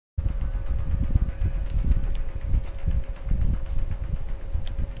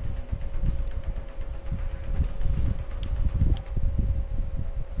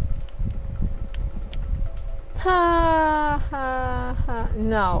Ha ha ha.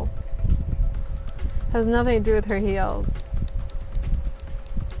 No. Has nothing to do with her heels.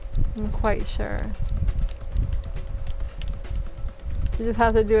 I'm quite sure. It just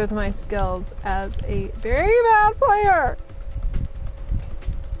has to do with my skills as a very bad player.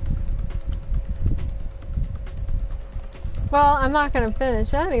 Well, I'm not gonna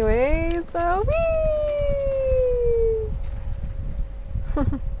finish anyway, so whee!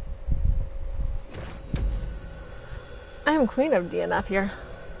 I'm queen of DNF here.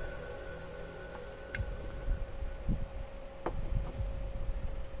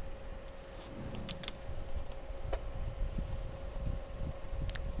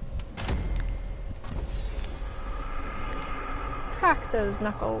 Crack those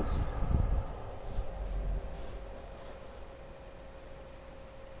knuckles.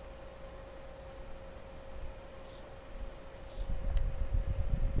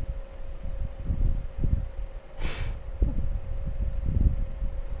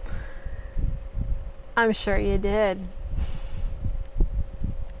 I'm sure you did.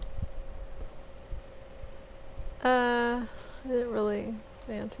 I didn't really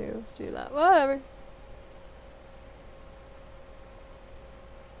plan to do that. Whatever.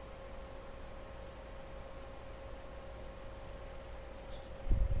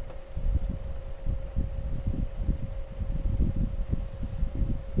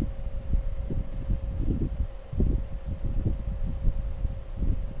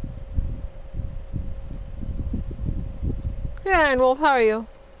 Yeah, Iron Wolf, how are you?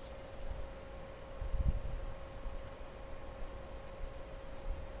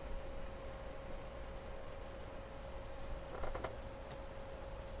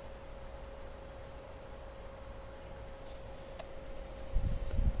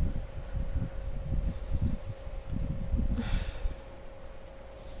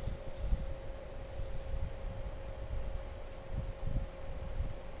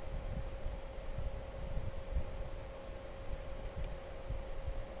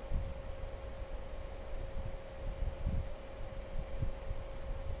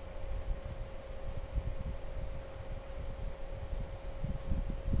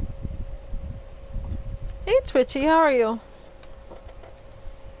 Hey Twitchy, how are you?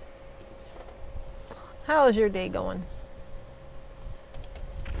 How is your day going?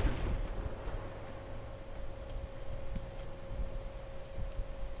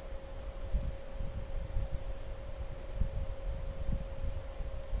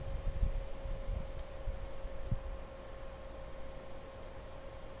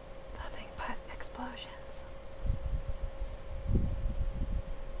 Nothing but explosions.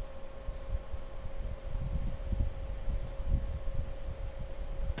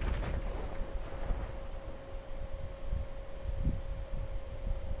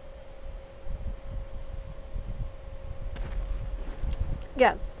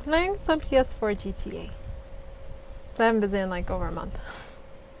 Yes, playing some PS4 GTA. I haven't been in like over a month.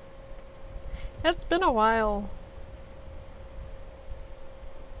 It's been a while.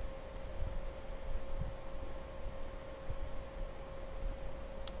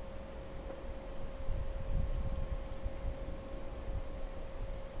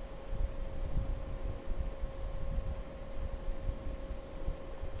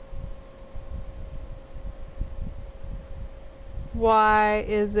 Why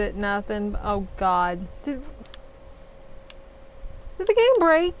is it nothing? Oh god. Did the game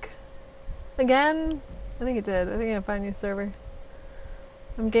break? Again? I think it did. I think I found a new server.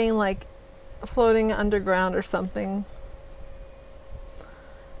 I'm getting like floating underground or something.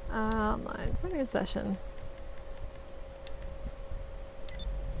 Online for new session.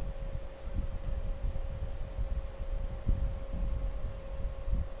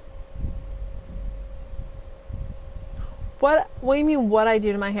 What do you mean what I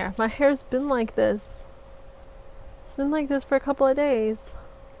do to my hair? My hair's been like this. It's been like this for a couple of days.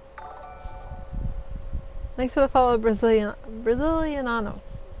 Thanks for the follow, Brazilianos.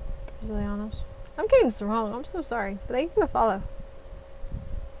 I'm getting this wrong. I'm so sorry. But thank you for the follow.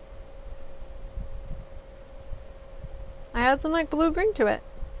 I had some like blue-green to it.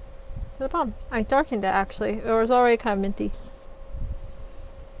 To the palm. I darkened it actually. It was already kind of minty.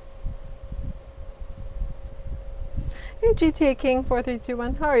 Hey GTA King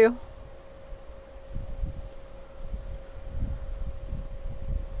 4321, how are you?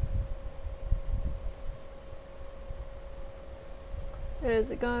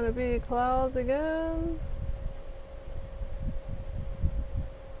 Is it gonna be clouds again?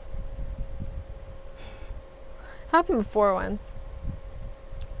 Happened before once.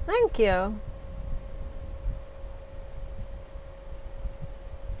 Thank you.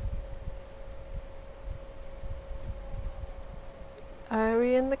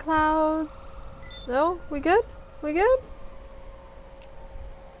 we in the clouds? No? We good? We good?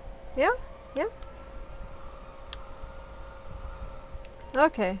 Yeah? Yeah?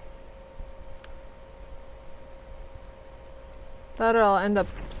 Okay. Thought I'll end up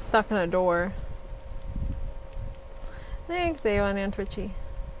stuck in a door. Thanks, Aeon and Twitchy.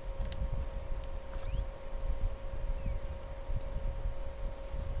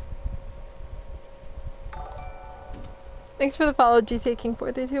 Thanks for the follow, GTA King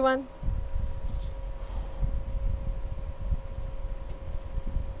 4321.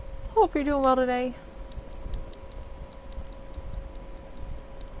 Hope you're doing well today.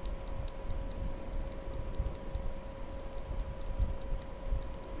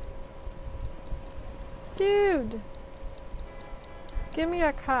 Dude! Give me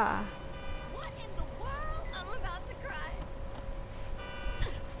a car. What in the world? I'm about to cry.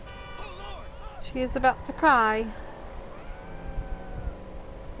 She is about to cry.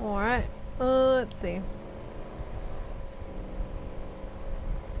 Alright, let's see.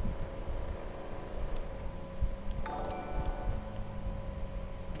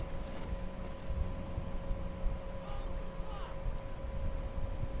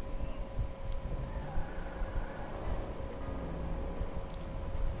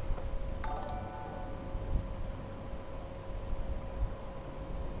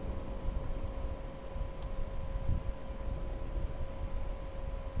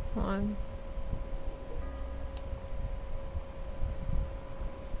 Hold on.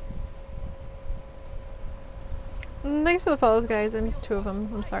 Thanks for the follows, guys. I missed 2 of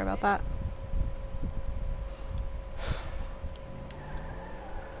them. I'm sorry about that.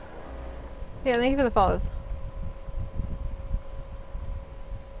 Yeah, thank you for the follows.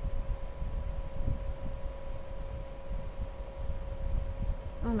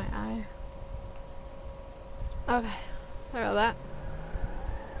 Oh, my eye. Okay, sorry about that.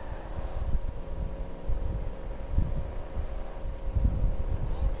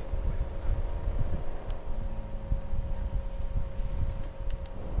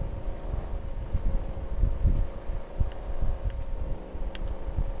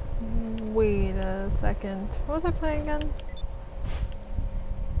 Wait a second. What was I playing again?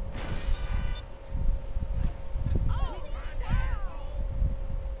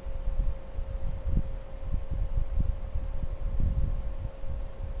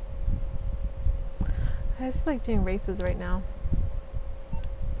 I just feel like doing races right now.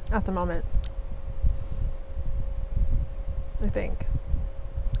 At the moment. I think.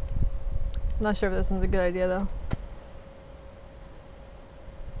 I'm not sure if this one's a good idea though.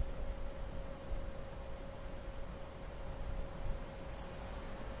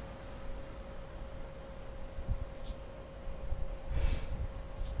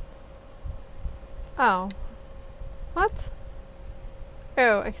 Oh. What?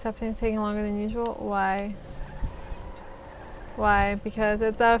 Oh, accepting is taking longer than usual? Why? Why? Because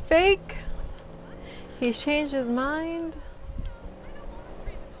it's a fake? He's changed his mind?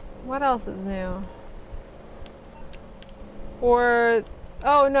 What else is new? Or...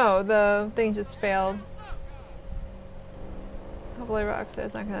 Oh no, the thing just failed. Hopefully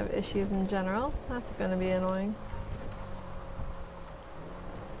Rockstar's not gonna have issues in general. That's gonna be annoying.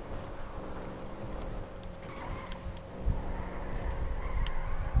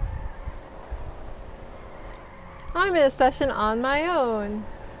 I'm in a session on my own.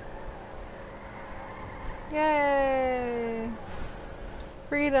 Yay!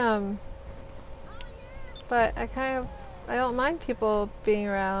 Freedom. But I don't mind people being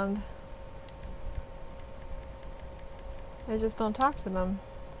around. I just don't talk to them.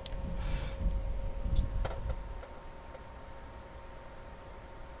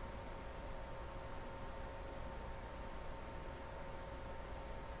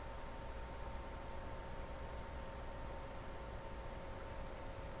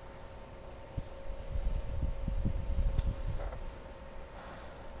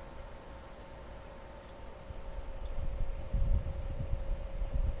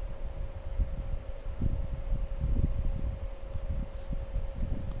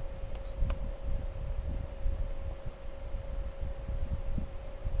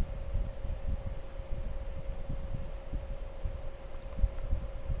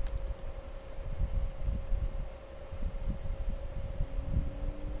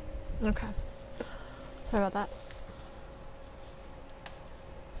 Okay. Sorry about that.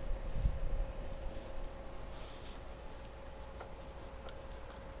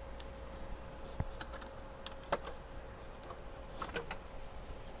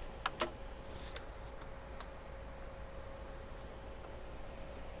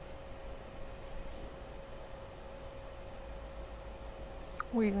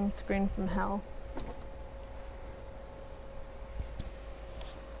 Reading screen from hell.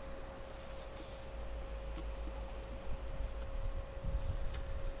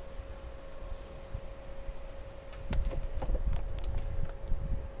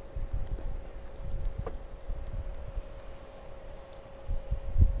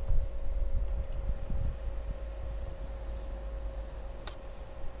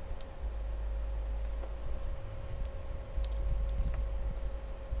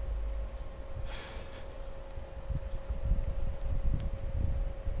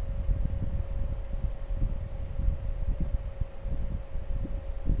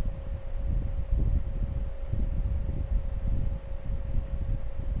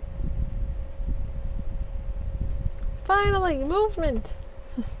 Finally, movement!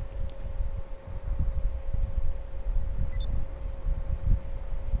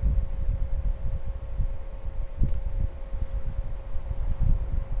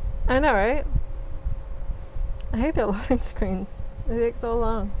 I know, right? I hate their loading screens. They take so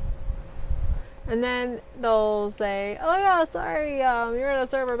long. And then they'll say, oh yeah, sorry, you're in a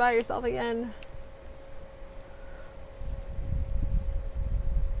server by yourself again.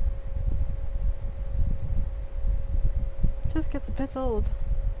 Just gets a bit old.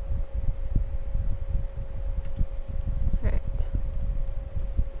 Alright.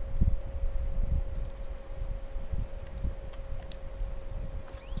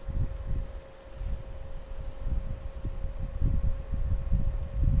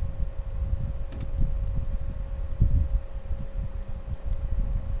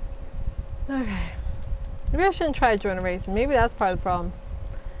 Okay. Maybe I shouldn't try to join a race. Maybe that's part of the problem.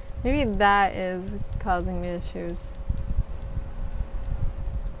 Maybe that is causing me issues.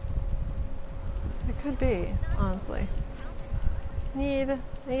 It could be, honestly. Need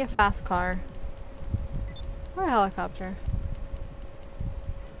a fast car. Or a helicopter.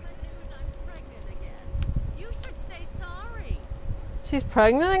 You should say sorry. She's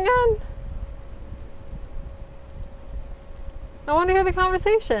pregnant again? I want to hear the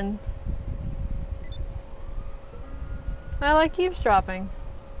conversation. I like eavesdropping.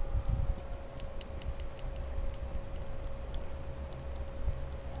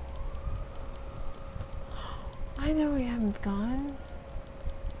 I know we haven't gone.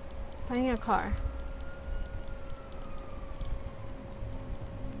 Finding a car.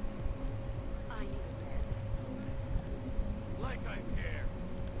 I need a bed. Like I care.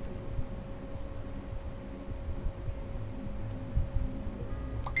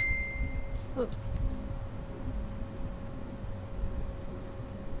 Oops.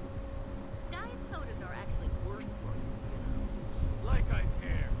 Diet sodas are actually worse for you, Like I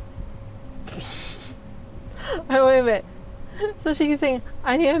care. Oh, wait a minute. So she keeps saying,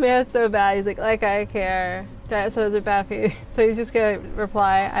 I need a man so bad. He's like I care. Diet sodas are bad for you. So he's just gonna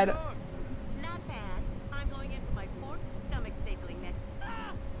reply, I don't. Not bad. I'm going in for my 4th stomach stapling next.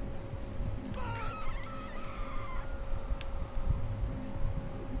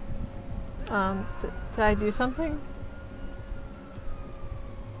 Did I do something?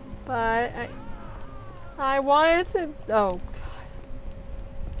 But I wanted to. Oh, God.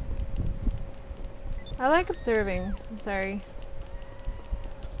 I like observing. I'm sorry.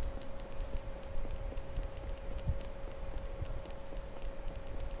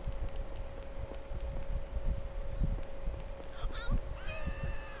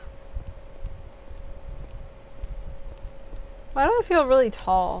 Why do I feel really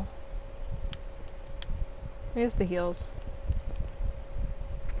tall? Maybe it's the heels.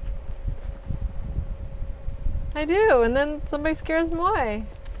 I do, and then somebody scares me away.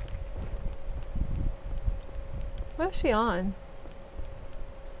 What is she on?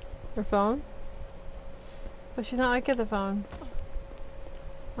 Her phone? But she's not like at the phone.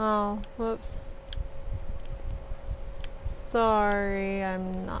 Oh, whoops. Sorry,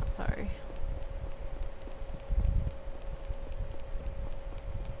 I'm not sorry.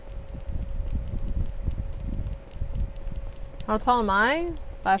 How tall am I?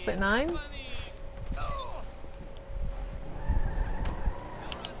 5'9"?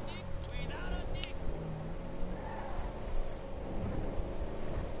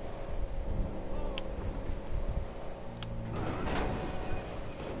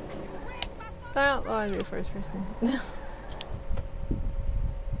 Oh, I do first person.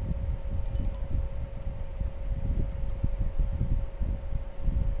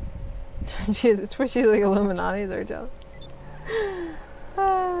 It's where she's like Illuminati's or jealous.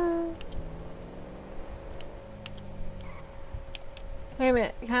 Wait a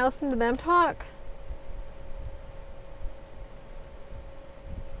minute, can I listen to them talk?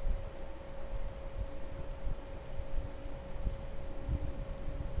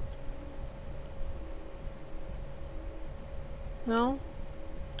 No?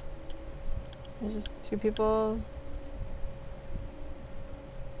 There's just two people.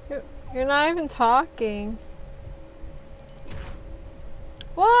 You're not even talking.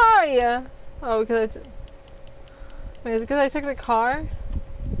 What are you? Oh, because wait, is it because I took the car?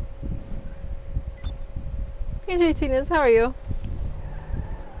 Hey, JTness, how are you?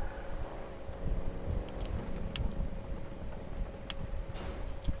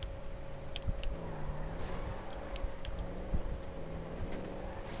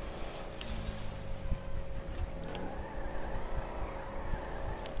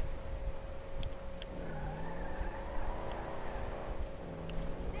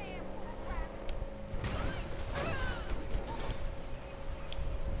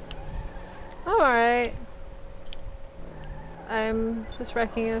 I'm alright. I'm just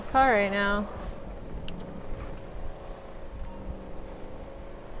wrecking his car right now.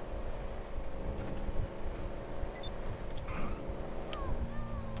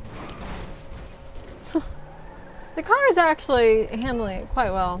 The car is actually handling it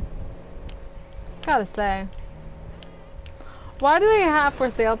quite well. Gotta say. Why do they have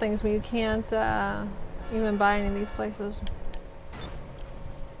for sale things when you can't even buy any of these places?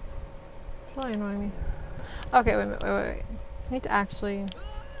 It's really annoying me. Okay, wait a minute, wait. I need to actually...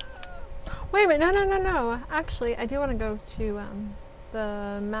 Wait a minute, no. Actually, I do want to go to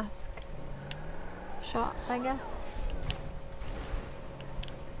the mask shop, I guess.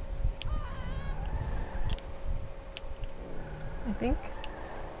 I think.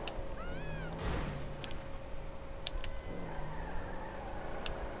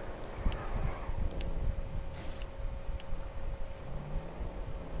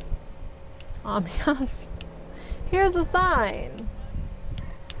 Ambiance. Here's a sign.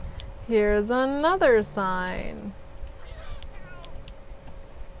 Here's another sign.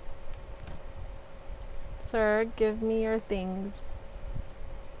 Sir, give me your things.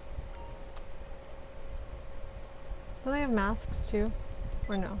 Do they have masks too?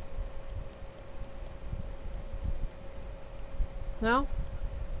 Or no? No?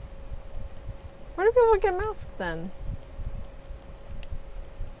 Where do people get masks then?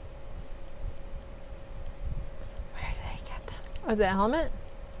 Where do they get them? Oh, is it a helmet?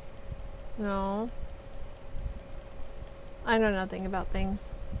 No. I know nothing about things.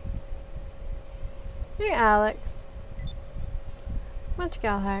 Hey, Alex. Much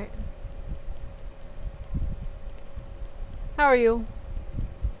Galhart. How are you?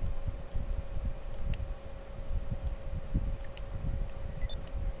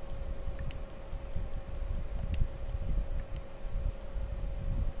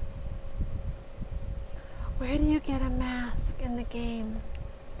 Where do you get a mask in the game?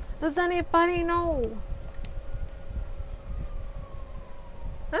 Does anybody know?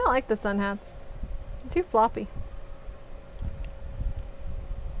 I don't like the sun hats. They're too floppy.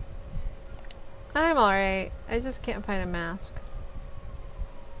 I'm alright. I just can't find a mask.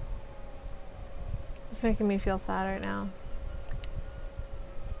 It's making me feel sad right now.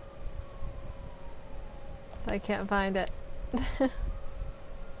 I can't find it. An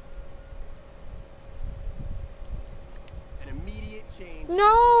immediate change. No,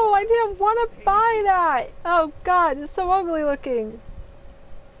 I didn't want to buy that. Oh god, it's so ugly looking.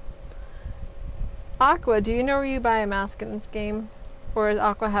 Aqua, do you know where you buy a mask in this game? Or does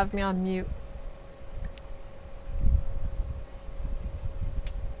Aqua have me on mute?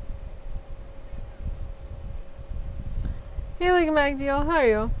 Hey, League Magdeal, how are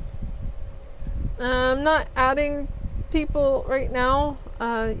you? I'm not adding people right now.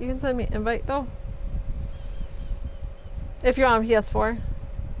 You can send me an invite though. If you're on PS4.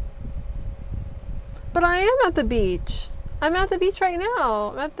 But I am at the beach. I'm at the beach right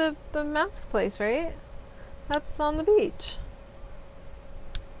now. I'm at the mask place, right? That's on the beach.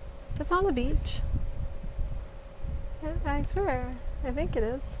 It's on the beach. Yeah, I swear. I think it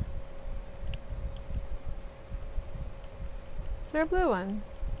is. Is there a blue one?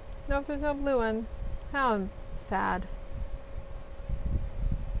 No, if there's no blue one. How I'm sad.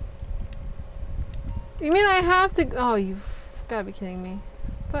 You mean I have to... Oh, you've gotta be kidding me.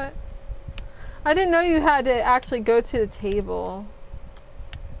 But... I didn't know you had to actually go to the table.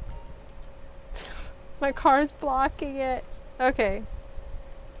 My car's blocking it. Okay.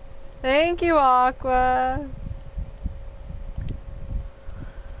 Thank you, Aqua.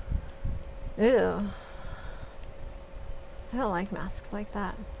 Ew. I don't like masks like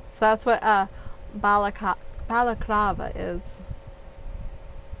that. So that's what balaclava is.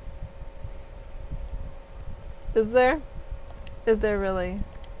 Is there? Is there really?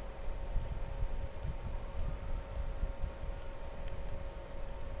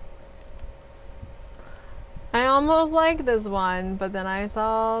 I almost liked this one, but then I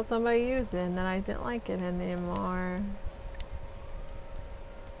saw somebody use it and then I didn't like it anymore.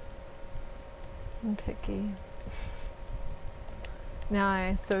 I'm picky. Now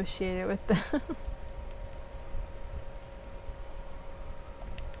I associate it with them.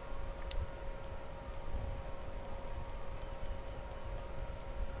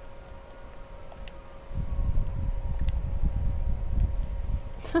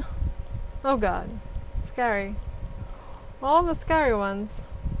 Oh god. Scary. All the scary ones.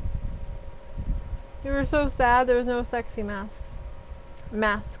 You were so sad there was no sexy masks.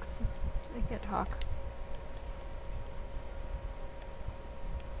 Masks. I can't talk.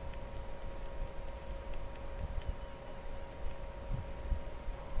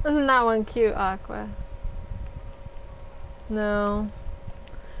 Isn't that one cute, Aqua? No.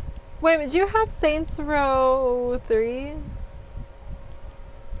 Wait, did you have Saints Row 3?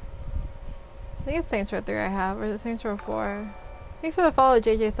 I think it's Saints Row 3 I have, or is it Saints Row 4? Thanks for the follow,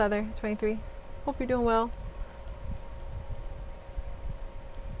 JJ Souther, 23. Hope you're doing well.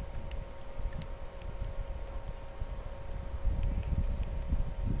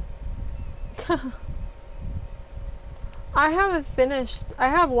 I haven't finished. I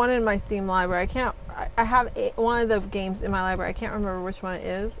have one in my Steam library. I have one of the games in my library. I can't remember which one it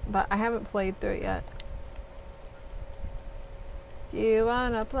is, but I haven't played through it yet. Do you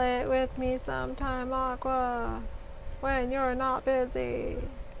wanna play it with me sometime, Aqua? When you're not busy.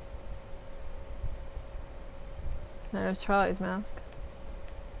 There's Charlie's mask.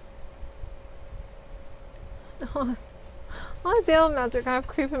 All the other masks are kind of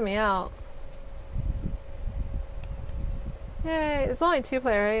creeping me out. Yay, it's only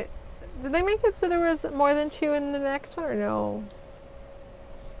 2-player, right? Did they make it so there was more than 2 in the next one, or no?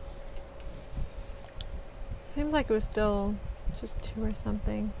 Seems like it was still just 2 or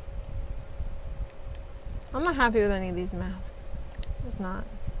something. I'm not happy with any of these masks. Just not.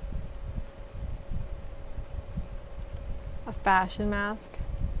 A fashion mask.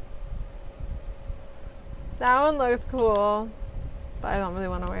 That one looks cool, but I don't really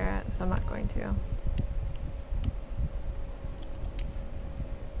want to wear it, so I'm not going to.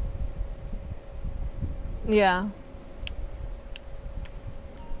 Yeah.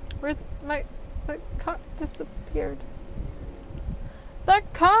 Where's the car disappeared? The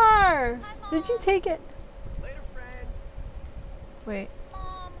car! Did you take it? Later, friend. Wait.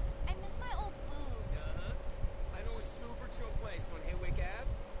 Mom, I miss my old boobs. Uh-huh. I know a super chill place on Haywick Ave.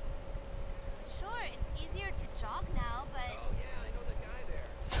 Sure, it's easier to jog now, but Oh, yeah, I know the guy there.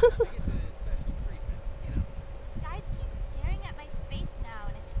 I get the special treatment, you know. guys keep staring at my face now,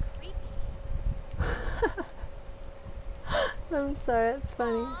 and it's creepy. I'm sorry, it's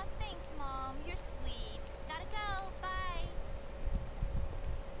funny. Aw, thanks, Mom. You're sweet. Gotta go. Bye.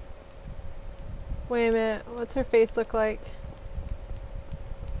 Wait a minute, what's her face look like?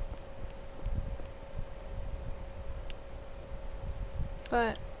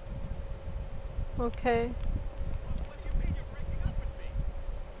 But, okay. What do you mean you're breaking up with me?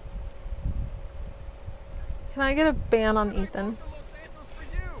 Can I get a ban on But I Ethan? moved to Los Santos for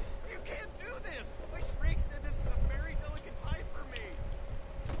you. You can't do this. My shriek said this is a very delicate time for me.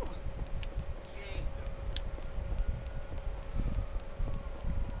 Jesus.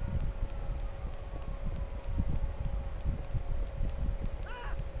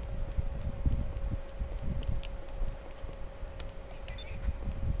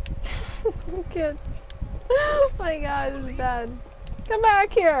 Kid. Oh my god, this is bad. Come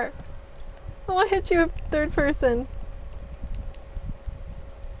back here! I want to hit you third person.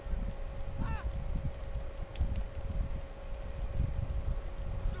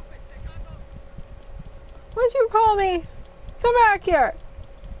 Stupid, Tejano. What'd you call me? Come back here!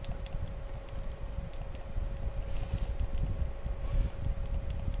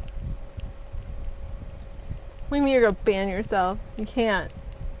 What do you mean you're gonna ban yourself? You can't.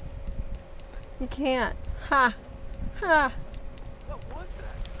 You can't. Ha! Ha! What was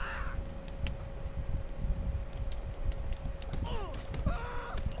that? Ah! Oh,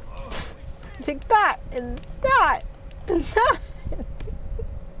 ah! Oh, holy shit. Take that! And that! And that!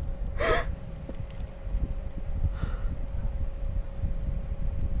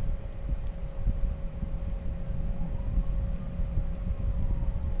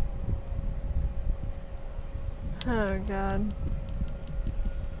 Oh god.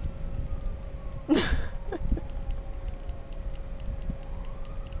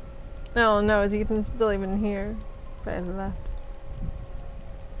 Oh no, is Ethan still even here? But I left.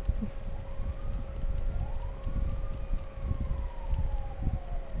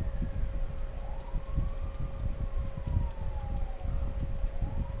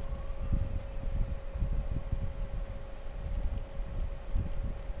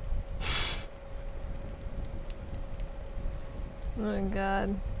 Oh my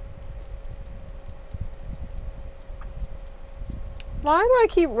god. Why do I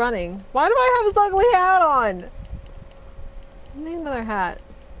keep running? Why do I have this ugly hat on? I need another hat.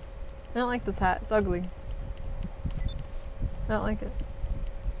 I don't like this hat. It's ugly. I don't like it.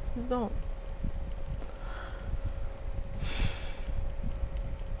 I don't.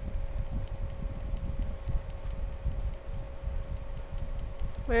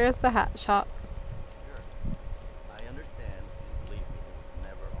 Where's the hat shop? Sure. I understand, and believe me, it was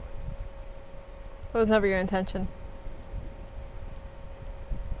never on you. It was never your intention.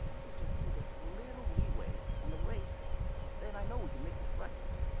 Just give us a little leeway on the rates. Then I know we can make this right.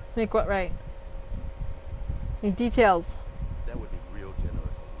 Make what right? Need details. That would be real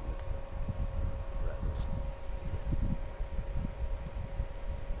generous of you, mister. Rather.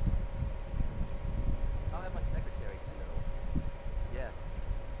 I'll have my secretary send it over. Yes.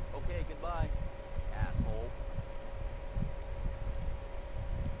 Okay, goodbye, asshole.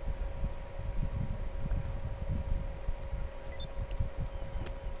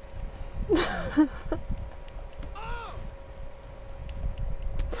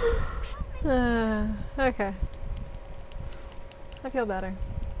 Okay. I feel better.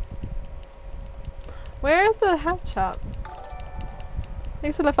 Where's the hat shop?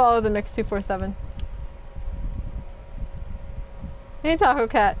 Thanks for the follow the mix 247. Hey Taco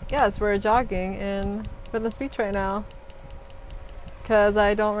Cat. Yes, we're jogging in Venice Beach right now. Cause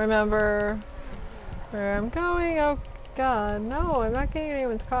I don't remember where I'm going. Oh god, no, I'm not getting in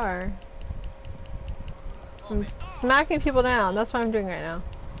anyone's car. I'm smacking people down. That's what I'm doing right now.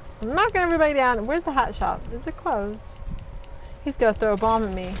 I'm knocking everybody down. Where's the hat shop? Is it closed? He's gonna throw a bomb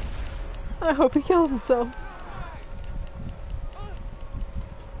at me. I hope he kills himself.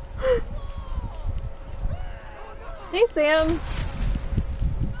 Hey Sam!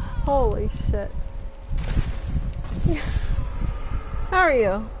 Holy shit. How are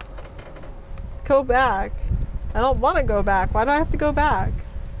you? Go back. I don't want to go back. Why do I have to go back?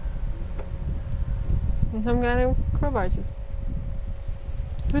 And some guy named Crowbar just...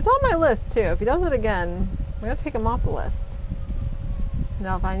 Who's on my list too? If he does it again, I'm gonna take him off the list. And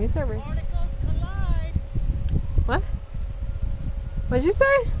I'll find new servers. Particles collide. What? What'd you say?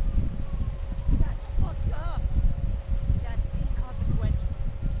 That's fucked up. That's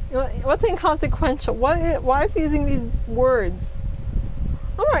inconsequential. What's inconsequential? Why is he using these words?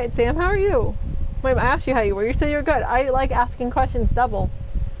 I'm alright, Sam. How are you? Wait, I asked you how you were. You said you were good. I like asking questions double.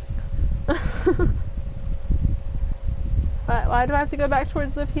 Why do I have to go back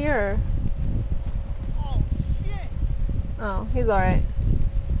towards the pier? Oh shit. Oh, he's alright.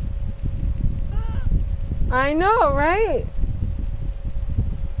 I know, right?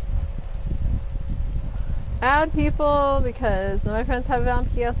 Add people because none of my friends have it on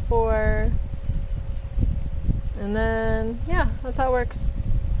PS4. And then, yeah, that's how it works.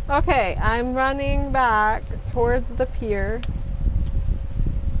 Okay, I'm running back towards the pier.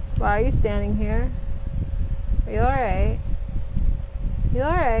 Why are you standing here? Are you alright? You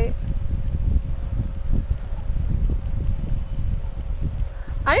alright?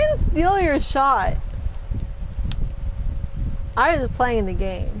 I didn't steal your shot. I was playing the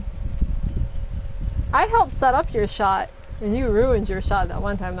game. I helped set up your shot, and you ruined your shot that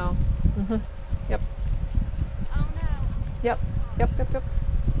one time though. Yep. Oh no. Yep. Yep.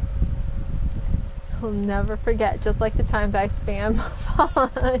 I'll never forget, just like the times I spam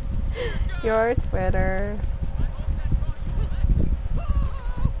on your Twitter.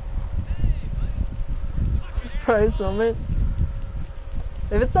 Prize moment.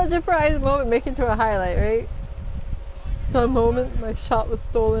 If it's such a prize moment, make it to a highlight, right? The moment my shot was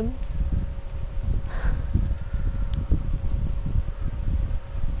stolen.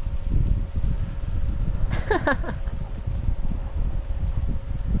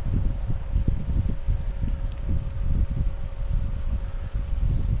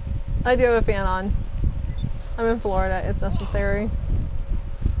 I do have a fan on. I'm in Florida, if necessary.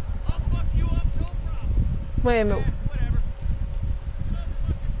 I'll fuck you up, no problem. Wait a minute. Whatever. Some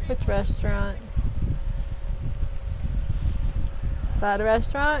fucking Which restaurant? Is that a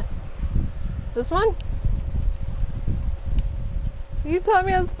restaurant? This one? You told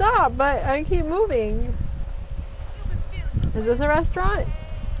me to stop, but I keep moving. Is this a restaurant?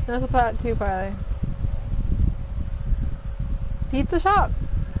 That's a pot 2 parlor. Pizza shop.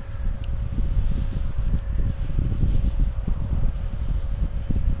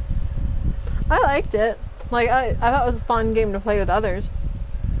 I liked it. Like, I thought it was a fun game to play with others.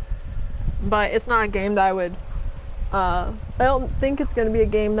 But it's not a game that I would, I don't think it's going to be a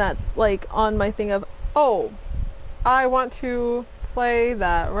game that's, like, on my thing of, oh, I want to play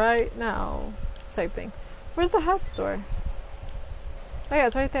that right now, type thing. Where's the hat store? Oh yeah,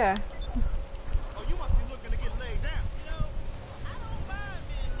 it's right there. Oh, you must be looking to get laid down. You know, I don't mind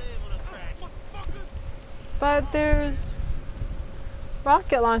being labeled a crack. Motherfucker! But there's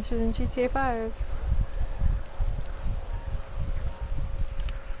rocket launchers in GTA 5.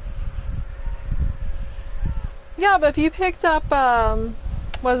 Yeah, but if you picked up,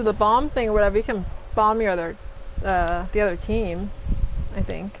 was it the bomb thing or whatever, you can bomb your other, the other team, I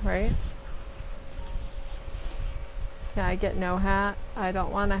think, right? Yeah, I get no hat. I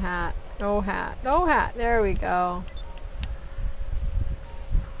don't want a hat. No hat. No hat. There we go.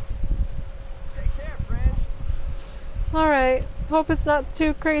 Take care, friend. Alright. Hope it's not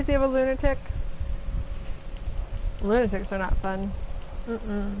too crazy of a lunatic. Lunatics are not fun.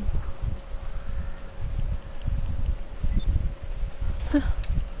 Mm-mm.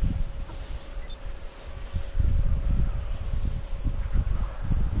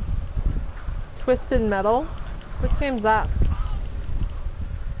 Twisted Metal? Which game's that?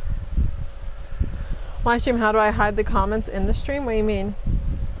 My stream, how do I hide the comments in the stream? What do you mean?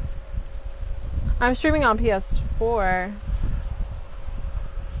 I'm streaming on PS4.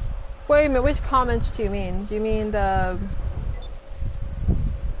 Wait a minute, which comments do you mean? Do you mean the...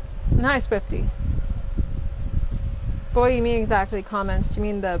 Nice, Swifty. But what do you mean exactly, comments? Do you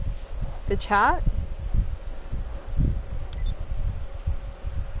mean the chat?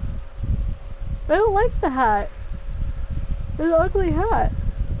 I don't like the hat. It's an ugly hat.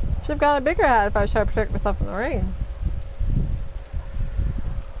 Should have got a bigger hat if I was trying to protect myself from the rain.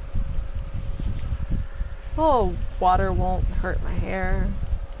 Oh, water won't hurt my hair.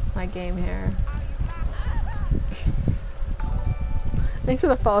 My game hair. Thanks for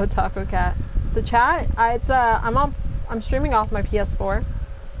the follow, Taco Cat. The chat, I'm streaming off my PS4.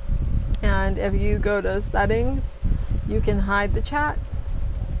 And if you go to settings, you can hide the chat.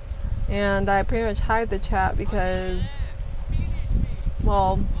 And I pretty much hide the chat because,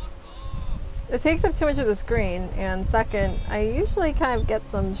 well, it takes up too much of the screen, and second, I usually kind of get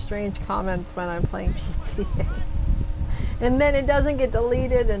some strange comments when I'm playing GTA. And then it doesn't get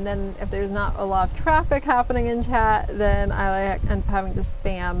deleted, and then if there's not a lot of traffic happening in chat, then I end up having to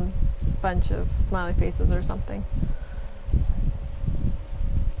spam a bunch of smiley faces or something.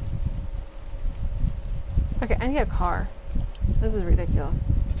 Okay, I need a car. This is ridiculous.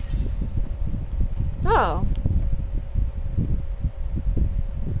 Oh.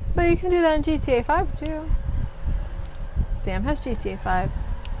 But you can do that in GTA 5 too. Sam has GTA 5.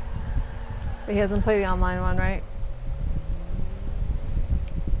 But he hasn't played the online one, right?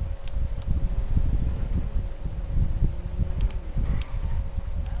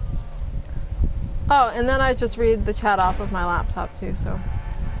 Oh, and then I just read the chat off of my laptop too, so.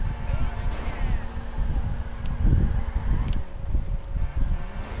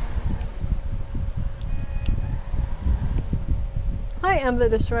 I am the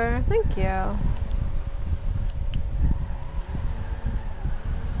Destroyer. Thank you.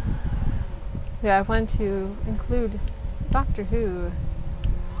 Yeah, I want to include Doctor Who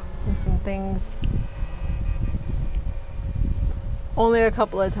in some things. Only a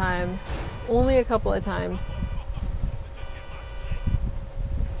couple of times. Only a couple of times.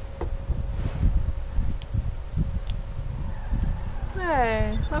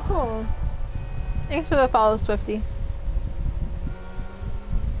 Hey, how cool. Thanks for the follow, Swifty.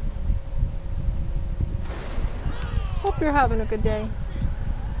 Hope you're having a good day.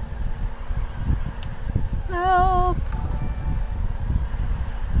 Help!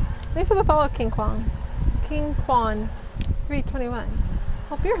 Thanks for the follow, King Kwon. King Kwon 321.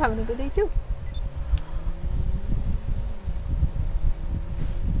 Hope you're having a good day too.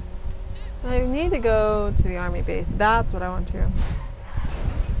 I need to go to the army base. That's what I want to.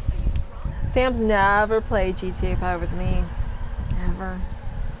 Sam's never played GTA 5 with me. Never.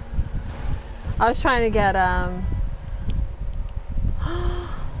 I was trying to get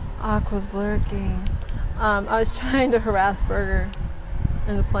Aqua's lurking. I was trying to harass Burger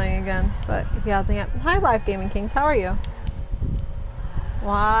into playing again, but he hasn't yet. Hi, Live Gaming Kings. How are you?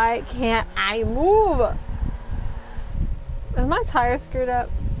 Why can't I move? Is my tire screwed up?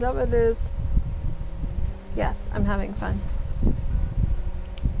 Is that what it is? Yes, I'm having fun.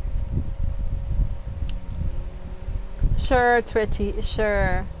 Sure, Twitchy.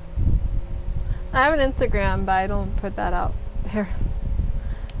 Sure. I have an Instagram, but I don't put that out there.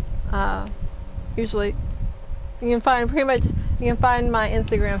 Usually, you can find you can find my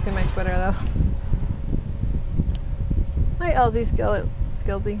Instagram through my Twitter, though. Hi, LZ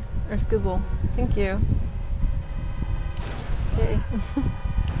Skilzy, or Skizzle. Thank you. Okay.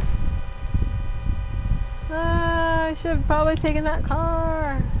 I should have probably taken that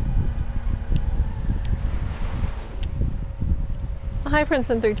car. Hi,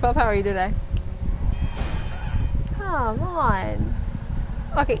 Princeton312. How are you today? Come on.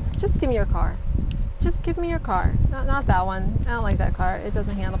 Okay, just give me your car. Just give me your car. Not that one. I don't like that car. It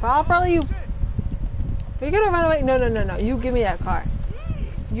doesn't handle properly. You. Are you gonna run away? No, no, no, no. You give me that car.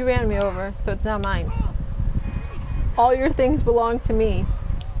 You ran me over, so it's now mine. All your things belong to me.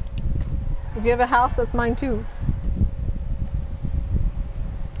 If you have a house, that's mine too.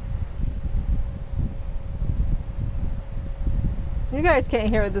 You guys can't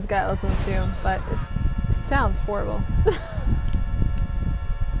hear what this guy listens to, but it sounds horrible.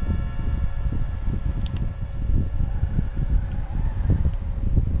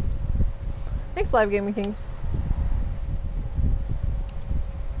 Thanks, Live Gaming Kings.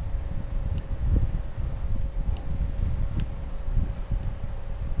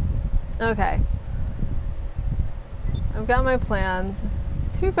 Okay. I've got my plans.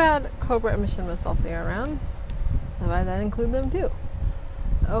 Too bad Cobra and Mission was also around. Otherwise, I'd include them too.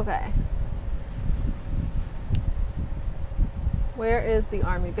 Okay. Where is the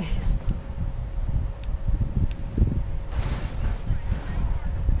army base?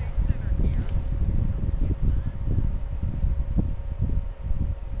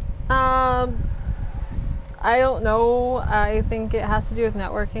 I don't know. I think it has to do with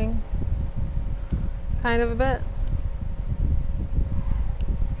networking. Kind of a bit.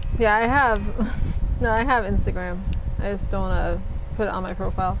 Yeah, I have. No, I have Instagram. I just don't want to put it on my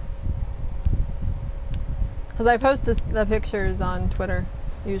profile. Because I post the pictures on Twitter,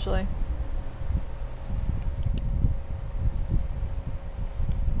 usually.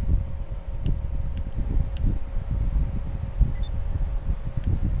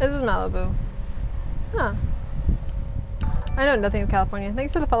 This is Malibu. Huh. I know nothing of California.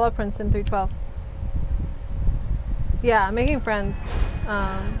 Thanks for the follow, Princeton312. Yeah, making friends.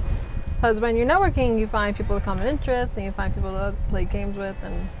 Because when you're networking, you find people with common interests, and you find people to play games with,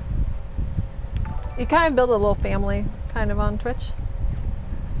 and you kind of build a little family, kind of, on Twitch.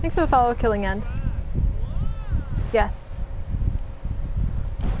 Thanks for the follow, Killing End. Yes.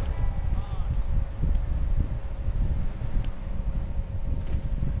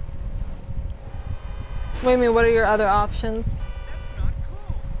 What do you mean, what are your other options? That's not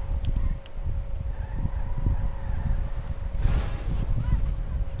cool.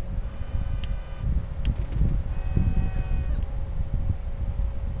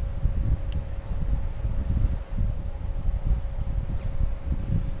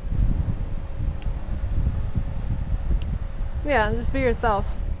 Yeah, just be yourself.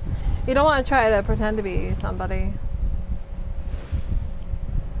 You don't want to try to pretend to be somebody.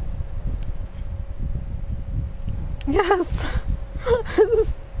 Yes.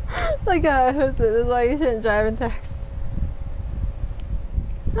 Like this is why you shouldn't drive and text.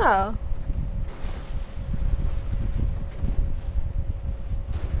 Oh.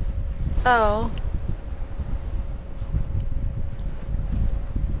 Oh.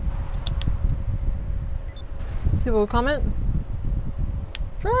 People will comment.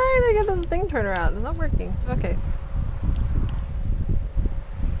 Try to get this thing turned around. It's not working. Okay.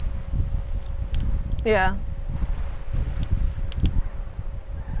 Yeah.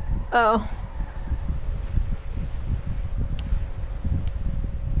 Oh.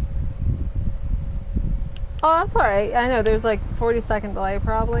 Oh, that's alright. I know, there's like 40-second delay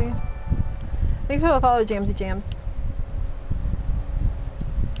probably. Thanks for the follow, Jamesy Jams.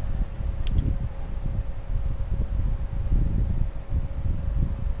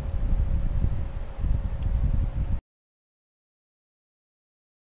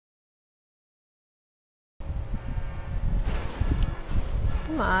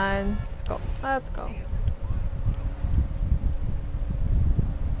 Come on. Let's go. Let's go.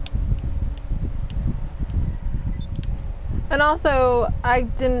 And also, I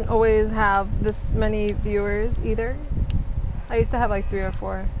didn't always have this many viewers either. I used to have like 3 or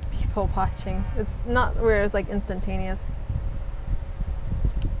 4 people watching. It's not where it's like instantaneous.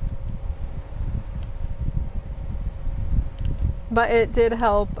 But it did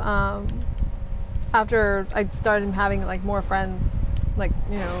help after I started having like more friends, like,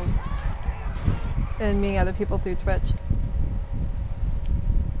 you know, and meeting other people through Twitch.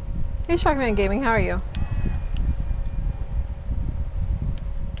 Hey Shockman Gaming, how are you?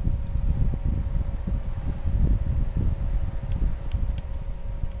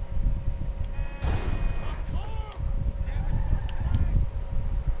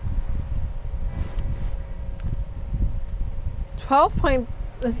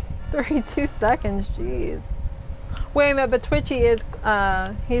 .32 seconds, jeez. Wait a minute, but Twitchy is,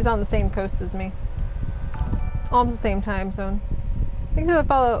 he's on the same coast as me. Almost the same time zone. Thanks for the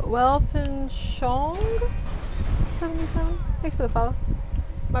follow. Welton Shong? 77. Thanks for the follow.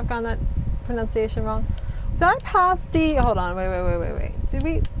 I've gotten that pronunciation wrong. Did I pass the... Hold on, wait. Did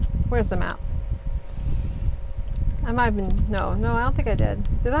we... Where's the map? I might have been... No, I don't think I did.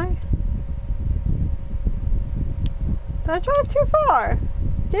 Did I? Did I drive too far?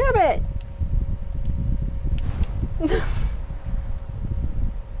 Damn it!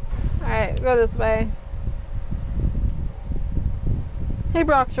 Alright, go this way. Hey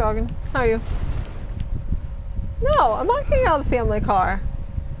Brock Dragon, how are you? No, I'm not getting out of the family car.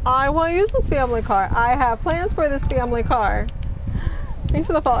 I want to use this family car. I have plans for this family car. Thanks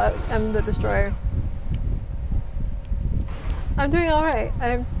for the follow. I'm the destroyer. I'm doing alright.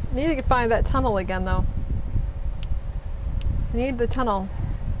 I need to find that tunnel again though. I need the tunnel.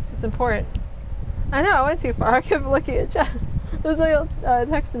 It's important. I know, I went too far. I kept looking at chat. There's a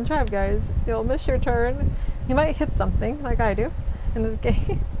text in chat, guys. You'll miss your turn. You might hit something, like I do, in this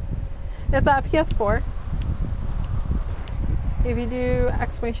game. It's a PS4. If you do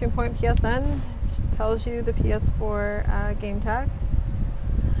exclamation point PSN, it tells you the PS4 game tag.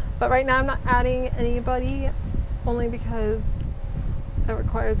 But right now I'm not adding anybody, only because it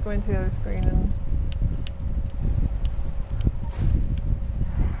requires going to the other screen. And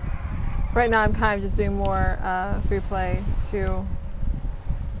right now I'm kind of just doing more free play too.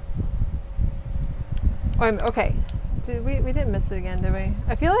 Oh, okay. We didn't miss it again, did we?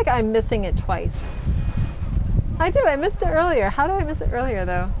 I feel like I'm missing it twice. I did. I missed it earlier. How did I miss it earlier,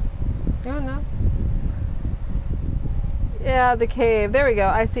 though? I don't know. Yeah, the cave. There we go.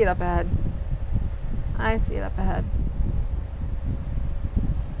 I see it up ahead. I see it up ahead.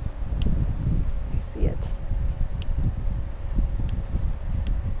 I see it.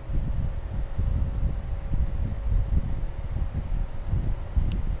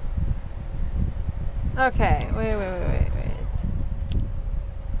 Okay. Wait.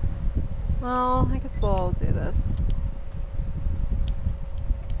 Well, I guess we'll do this.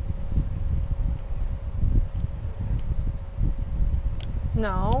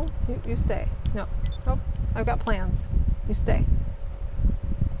 No, you stay. No. Nope. I've got plans. You stay.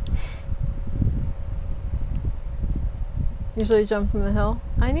 Usually jump from the hill.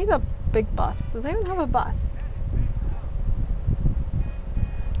 I need a big bus. Does anyone have a bus?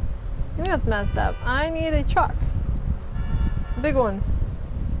 Maybe that's messed up. I need a truck. A big one.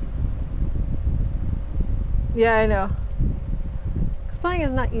 Yeah, I know. Explaining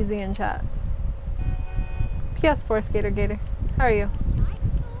is not easy in chat. PS4 Skater Gator. How are you?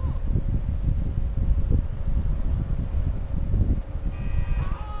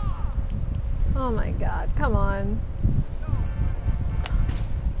 Oh my god, come on.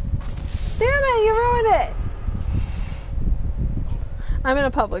 Damn it, you ruined it! I'm in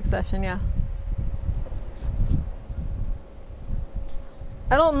a public session, yeah.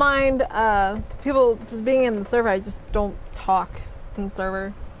 I don't mind people just being in the server, I just don't talk in the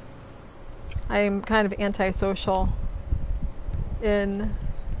server. I'm kind of antisocial in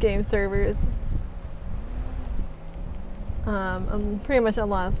game servers. Pretty much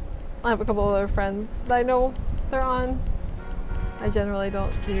unless I have a couple of other friends that I know they're on. I generally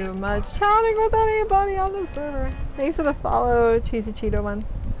don't do much chatting with anybody on the server. Thanks for the follow, Cheesy Cheeto one.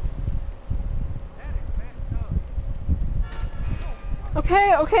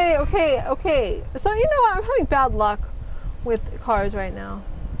 Okay. So you know what? I'm having bad luck with cars right now.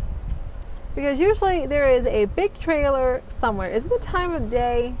 Because usually there is a big trailer somewhere. Is it the time of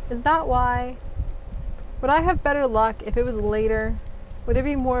day? Is that why? Would I have better luck if it was later? Would there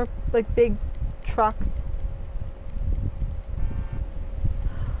be more like big trucks?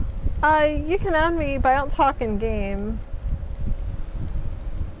 You can add me, but I don't talk in game.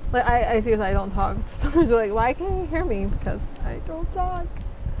 Like I seriously, I don't talk. Sometimes you're like, why can't you hear me? Because I don't talk.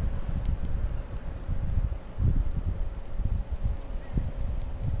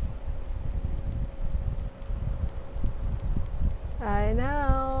 I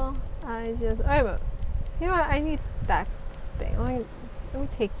know. I just. You know what? I need that thing. Let me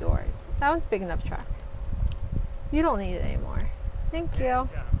take yours. That one's big enough truck. You don't need it anymore. Thank you.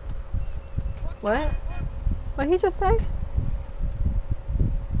 What? What did he just say?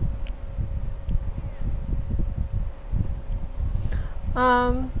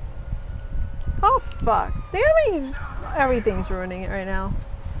 Oh fuck. Damn, everything's ruining it right now.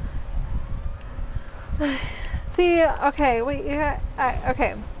 See, okay, wait, yeah,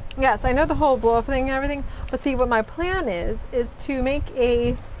 okay. Yes, I know the whole blow up thing and everything, but see, what my plan is to make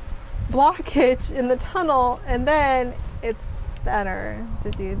a blockage in the tunnel, and then it's better to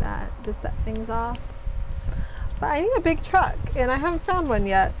do that, to set things off. But I need a big truck, and I haven't found one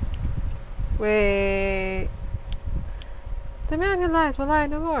yet. Wait. The man who lies will lie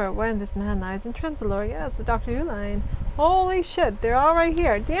no more. When this man lies in Transalore, yes, the Doctor Who line. Holy shit, they're all right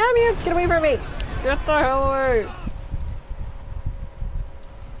here. Damn you! Get away from me! Get the hell away!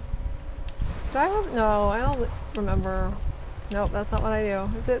 Do I have? No, I don't remember. Nope, that's not what I do.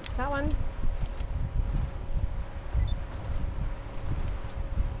 Is it that one?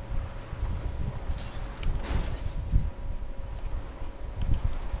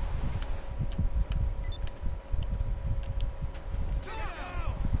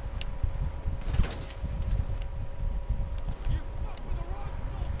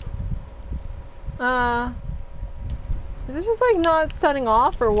 Is it just like not setting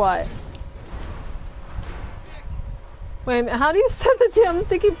off or what? Wait a minute, how do you set the damn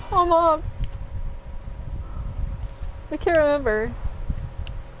sticky bomb off? I can't remember.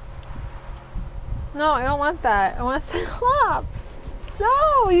 No, I don't want that. I want to set it off.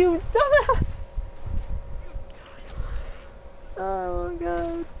 No, you dumbass. Oh my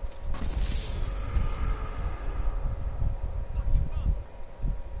god.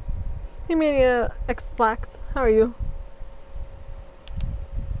 Hey Mania X-Flax, how are you?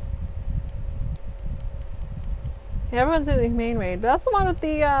 Yeah, everyone's in the main raid, but that's the one with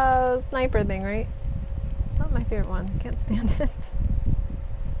the sniper thing, right? It's not my favorite one. Can't stand it.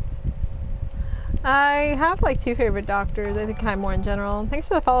 I have like two favorite doctors. I think kind of more in general. Thanks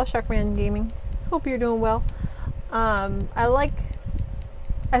for the follow, Sharkman Gaming. Hope you're doing well. I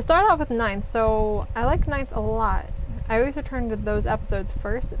started off with 9th, so I like 9th a lot. I always return to those episodes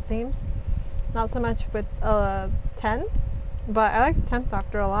first, it seems. Not so much with 10, but I like the 10th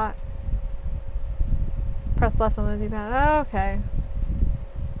Doctor a lot. Press left on the D-pad. Okay.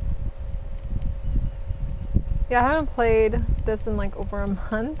 Yeah, I haven't played this in like over a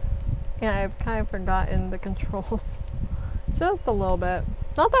month, and I've kind of forgotten the controls. Just a little bit.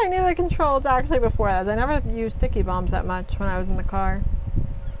 Not that I knew the controls actually before that. I never used sticky bombs that much when I was in the car.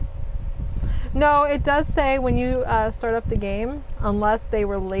 No, it does say when you start up the game, unless they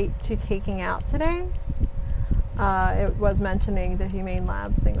were late to taking out today, it was mentioning the Humane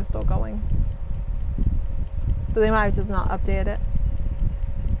Labs thing was still going. But they might have just not updated it.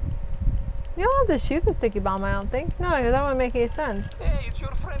 You don't have to shoot the sticky bomb, I don't think. No, because that wouldn't make any sense. Hey, it's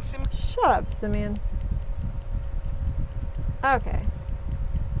your friend Sim. Shut up, Simeon. Okay.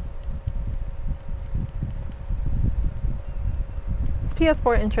 It's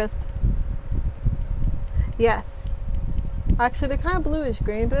PS4 interest. Yes. Actually, they're kind of bluish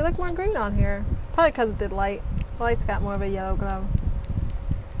green, but they look more green on here. Probably because of the light. The light's got more of a yellow glow.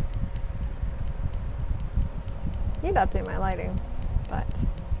 Need to update my lighting, but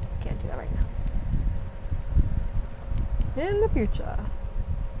can't do that right now. In the future.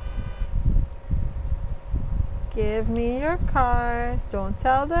 Give me your car. Don't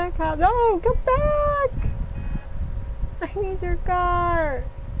tell the car. No, come back! I need your car.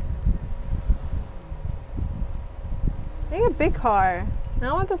 I need a big car. I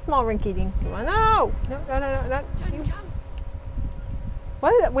don't want the small rinky-dinky one. No! No, no, no, no, no.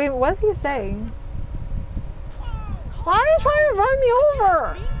 What is it? Wait, what is he saying? Why are you trying to run me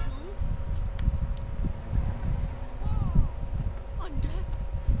over?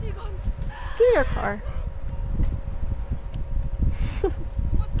 Give me your car.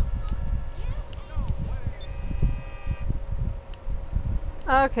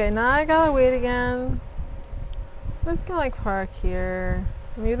 Okay, now I gotta wait again. I'm just gonna like park here.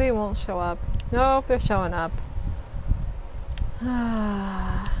 Maybe they won't show up. Nope, they're showing up.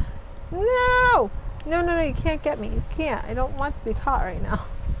 No! No, no, no, you can't get me. You can't. I don't want to be caught right now.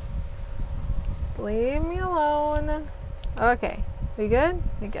 Leave me alone. Okay. We good?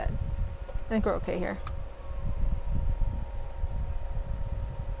 We good. I think we're okay here.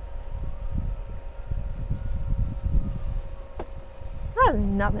 That has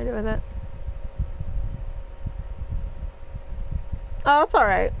nothing to do with it. Oh, that's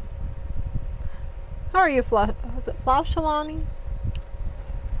alright. How are you, is it Floshalani?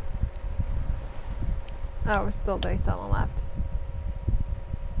 Oh, we're still there's someone left.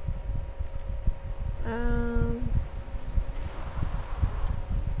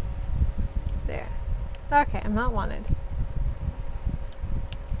 There. Okay, I'm not wanted.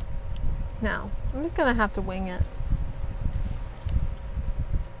 Now, I'm just gonna have to wing it.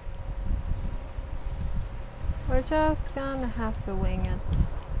 We're just gonna have to wing it.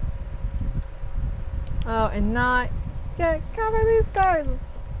 Oh, and not get cover these guys.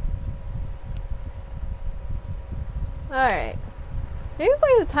 Alright. It's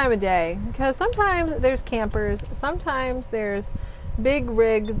like the time of day, because sometimes there's campers, sometimes there's big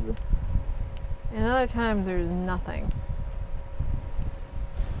rigs, and other times there's nothing.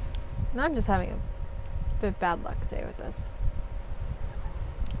 And I'm just having a bit bad luck today with this.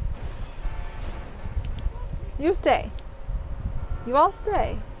 You stay. You all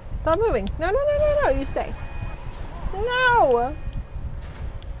stay. Stop moving. No, no, no, no, no. You stay. No!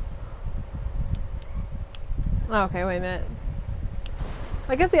 Okay, wait a minute.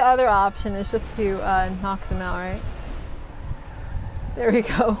 I guess the other option is just to knock them out, right? There we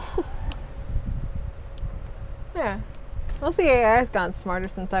go. Yeah. Well, the AI's gotten smarter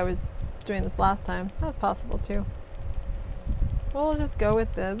since I was doing this last time. That's possible too. We'll just go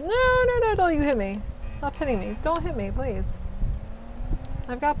with this. No, no, no, don't you hit me. Stop hitting me. Don't hit me, please.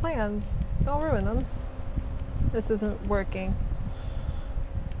 I've got plans. Don't ruin them. This isn't working.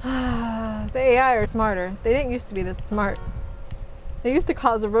 The AI are smarter. They didn't used to be this smart. They used to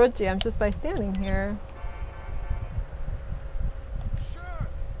cause a road jam just by standing here. Sure,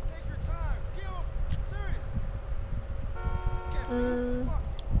 take your time. Kill him. Serious. Get me, you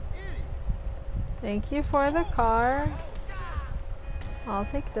fucking idiot. Thank you for the car. I'll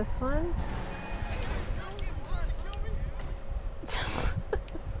take this one.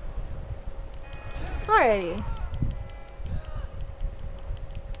 Alrighty.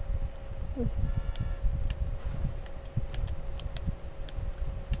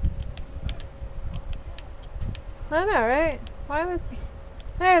 I know, right? Why would we...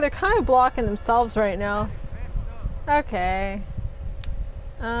 Hey, they're kind of blocking themselves right now. Okay.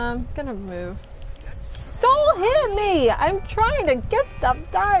 Gonna move. Don't hit me! I'm trying to get stuff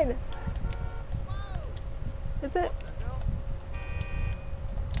done! Is it?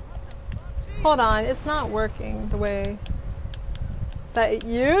 Hold on, it's not working the way that it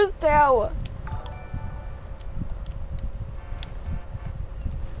used to.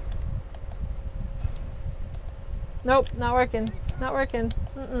 Nope, not working. Not working.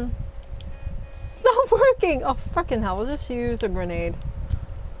 Mm-mm. It's not working! Oh, fucking hell, we'll just use a grenade.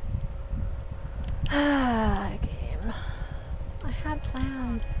 Game. I had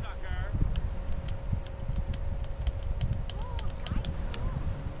plans.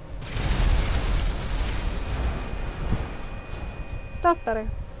 That's better.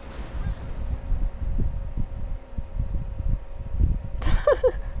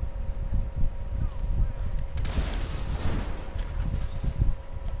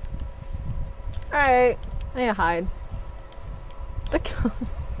 Alright, I need to hide. The gun.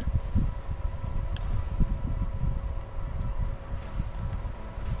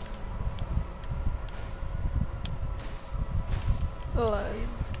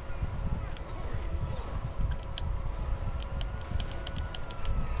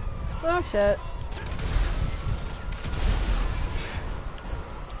 Oh shit.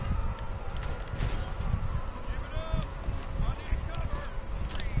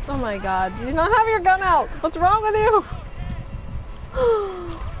 Oh my god, you do not have your gun out! What's wrong with you?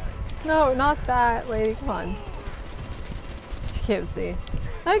 No, not that lady, come on. She can't see.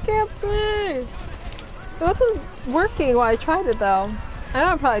 I can't see! It wasn't working while I tried it though. I know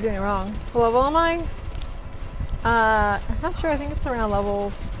I'm probably doing it wrong. What level am I? I'm not sure, I think it's around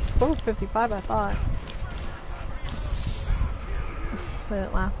level 55 I thought.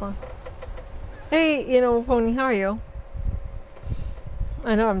 Didn't last long. Hey, you know, Pony, how are you?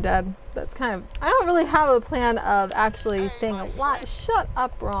 I know I'm dead. That's kind of... I don't really have a plan of actually staying alive. Shut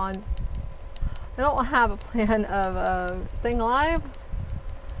up, Ron. I don't have a plan of staying alive.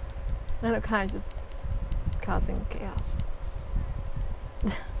 And it kind of just causing chaos.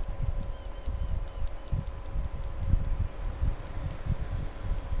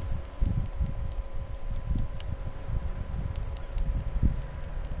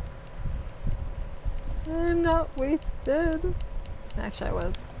 I'm not wasted. Actually, I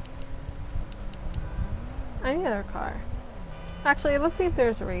was. I need another car. Actually, let's see if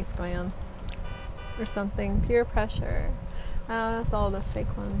there's a race going on. Or something. Peer pressure. That's all the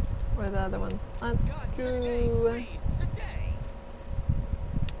fake ones. Or the other ones. Let's do...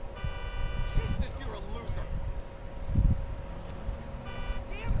 Jesus, you're a loser.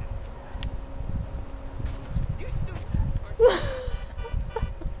 Damn it. You stupid.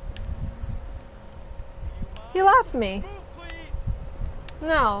 He left me.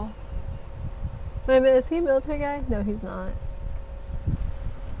 No. Wait a minute, is he a military guy? No, he's not.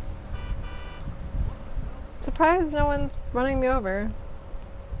 Surprised no one's running me over.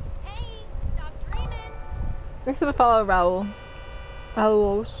 Hey, stop dreaming. Next to the follow Raul.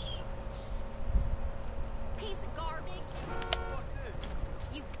 Raul. Piece of garbage. Fuck this.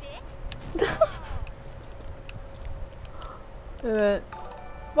 You dick.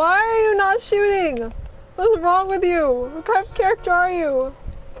 Why are you not shooting? What's wrong with you? What kind of character are you?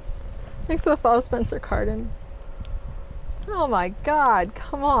 Thanks for the follow, Spencer Cardin. Oh my god,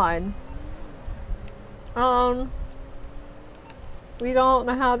 come on. We don't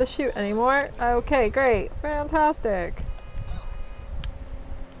know how to shoot anymore. Okay, great. Fantastic.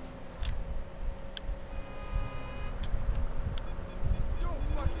 Don't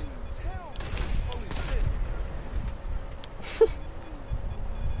fucking tell me. Holy shit.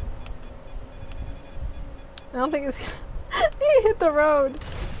 I don't think it's... He hit the road.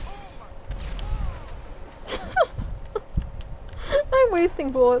 I'm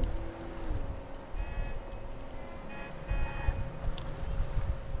wasting bullets.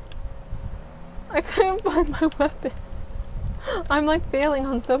 I couldn't find my weapon. I'm like failing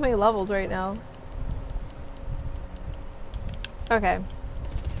on so many levels right now. Okay.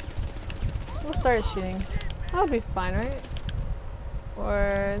 We'll start shooting. That'll be fine, right?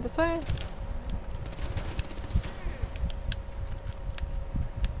 Or this way?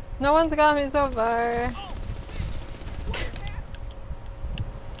 No one's got me so far.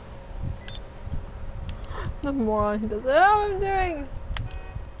 The moron who doesn't know what I'm doing.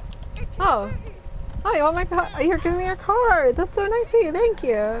 Oh. Oh, you want my car? You're giving me your car. That's so nice of you. Thank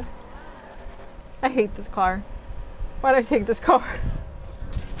you. I hate this car. Why'd I take this car?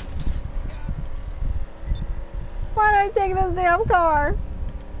 Why'd I take this damn car?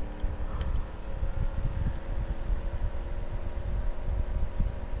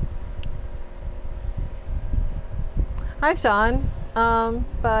 Hi, Sean.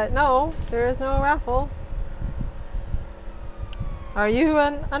 But no, there is no raffle. Are you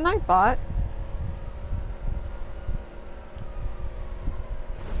a Nightbot?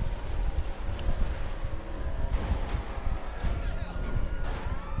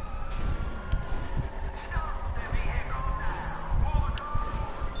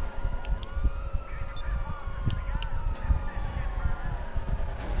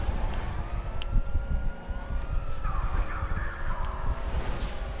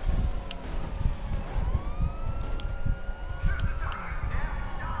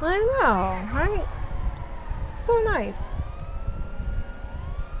 I know, right? So nice.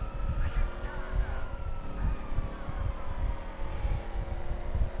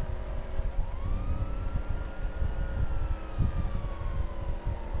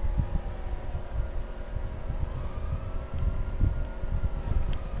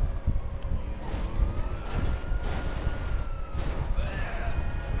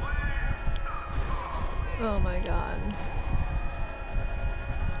 Oh my god.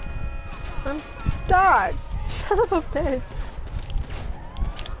 I'm stuck! Son of a bitch.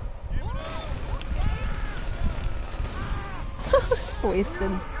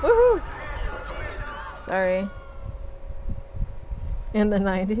 Wasted. Woohoo! Sorry. In the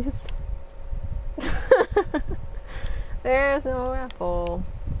 90s. There's no raffle.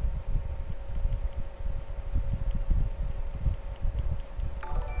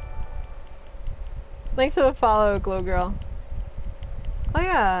 Thanks for the follow, Glow Girl. Oh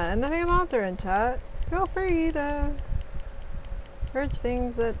yeah, and nothing about her in chat. Feel free to search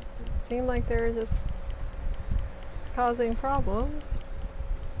things that seem like they're just causing problems.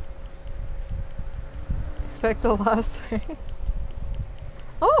 Expect a lot of swearing.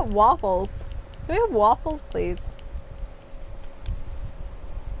 Oh, waffles. Can we have waffles, please?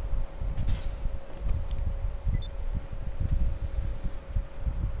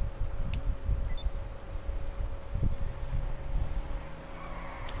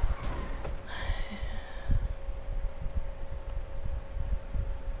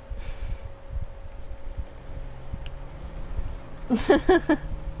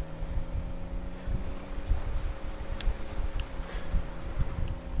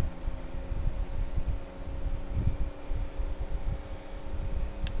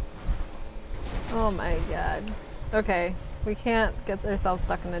 Oh my god. Okay, we can't get ourselves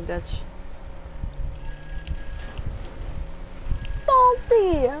stuck in a ditch.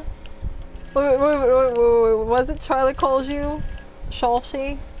 Salty! Wait, was it Charlie calls you?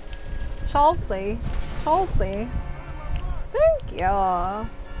 Shalshy? Shalsey? Shalsey? Thank you!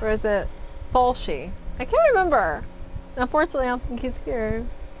 Or is it Salshy? I can't remember! Unfortunately, I don't think he's here.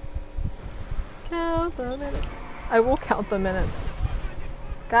 Count the minutes. I will count the minutes.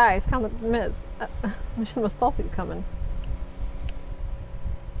 Guys, count the minutes. Mission with Salty coming.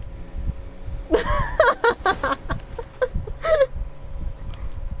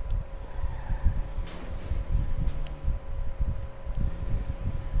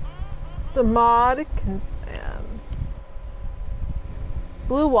 The mod can spam.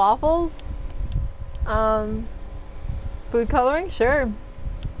 Blue waffles? Food coloring? Sure.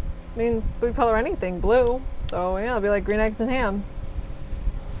 I mean, food color anything blue. So yeah, it'll be like green eggs and ham.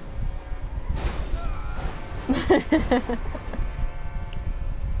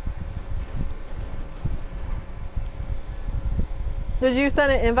 Did you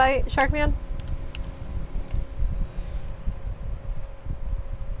send an invite, Sharkman?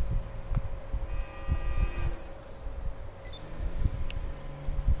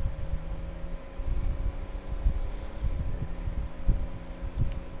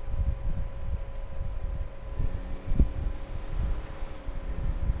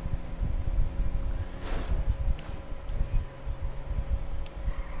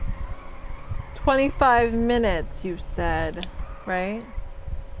 "25 minutes," you said, right?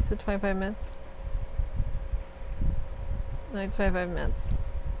 You said 25 minutes? Like 25 minutes.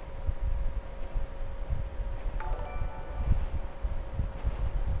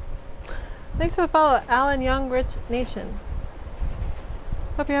 Thanks for the follow, Alan Young Rich Nation.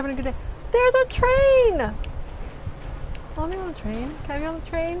 Hope you're having a good day. There's a train! I'll be on the train. Can I be on the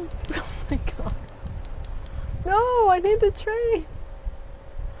train? Oh my god. No, I need the train.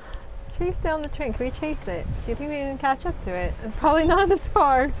 Chase down the train. Can we chase it? Do you think we can catch up to it? And probably not this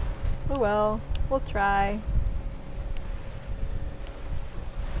far. Oh well. We'll try.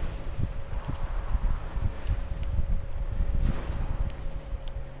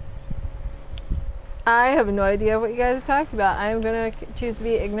 I have no idea what you guys are talking about. I'm gonna choose to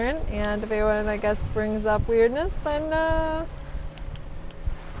be ignorant, and if anyone, I guess, brings up weirdness, then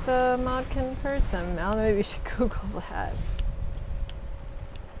the mod can purge them. I don't know, maybe we should Google that.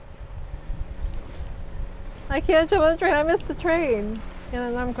 I can't jump on the train, I missed the train.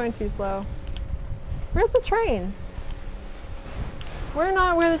 And I'm going too slow. Where's the train? We're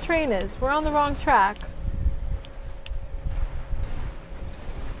not where the train is. We're on the wrong track.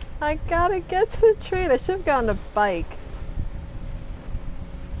 I gotta get to the train. I should have gotten a bike.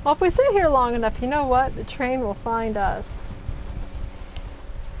 Well, if we sit here long enough, you know what? The train will find us.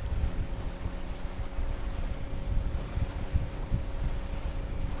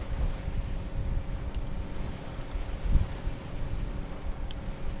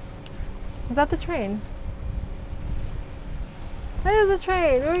 Is that the train? That is the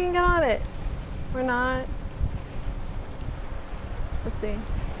train. We can get on it. We're not. Let's see.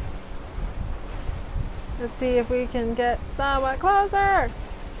 Let's see if we can get somewhat closer.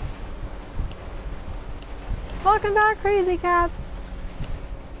 Welcome back, crazy cats.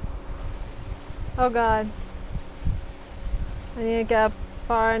 Oh god. I need to get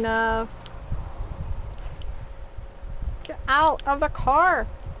far enough. Get out of the car.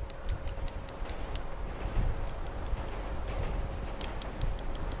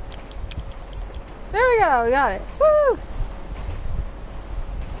 There we go, we got it. Woo!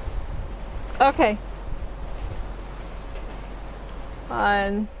 Okay.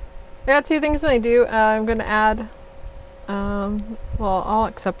 I got two things when I do. I'm gonna add, well, I'll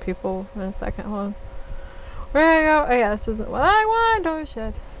accept people in a second. Hold on. Where do I go? Oh yeah, this isn't what I want. Oh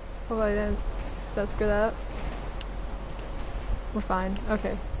shit. Hope I didn't. Did that screw that up? We're fine.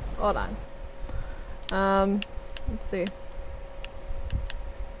 Okay. Hold on. Let's see.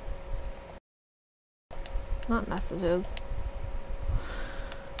 Not messages.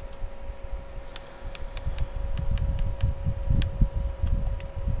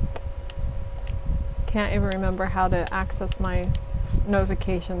 Can't even remember how to access my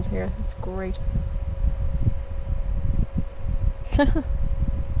notifications here. It's great.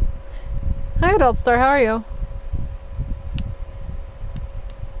 Hi, Adult Star. How are you?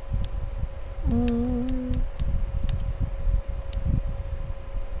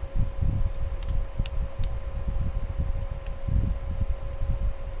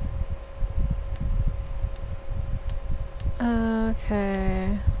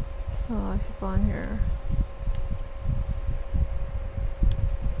 Okay. There's a lot of people on here.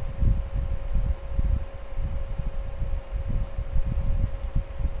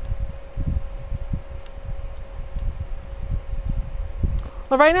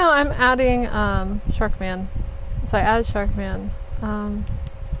 Well, right now I'm adding Sharkman. So I added Sharkman. I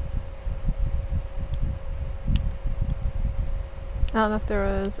don't know if there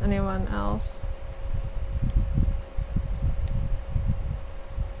was anyone else.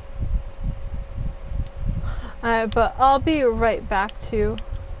 But I'll be right back too.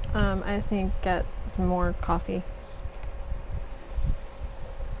 I just need to get some more coffee.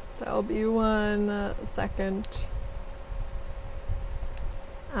 So I'll be 1 second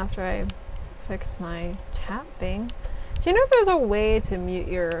after I fix my chat thing. Do you know if there's a way to mute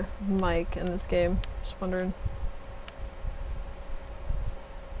your mic in this game? Just wondering.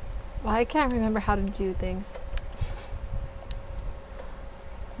 Well, I can't remember how to do things.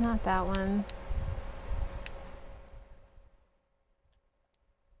 Not that one.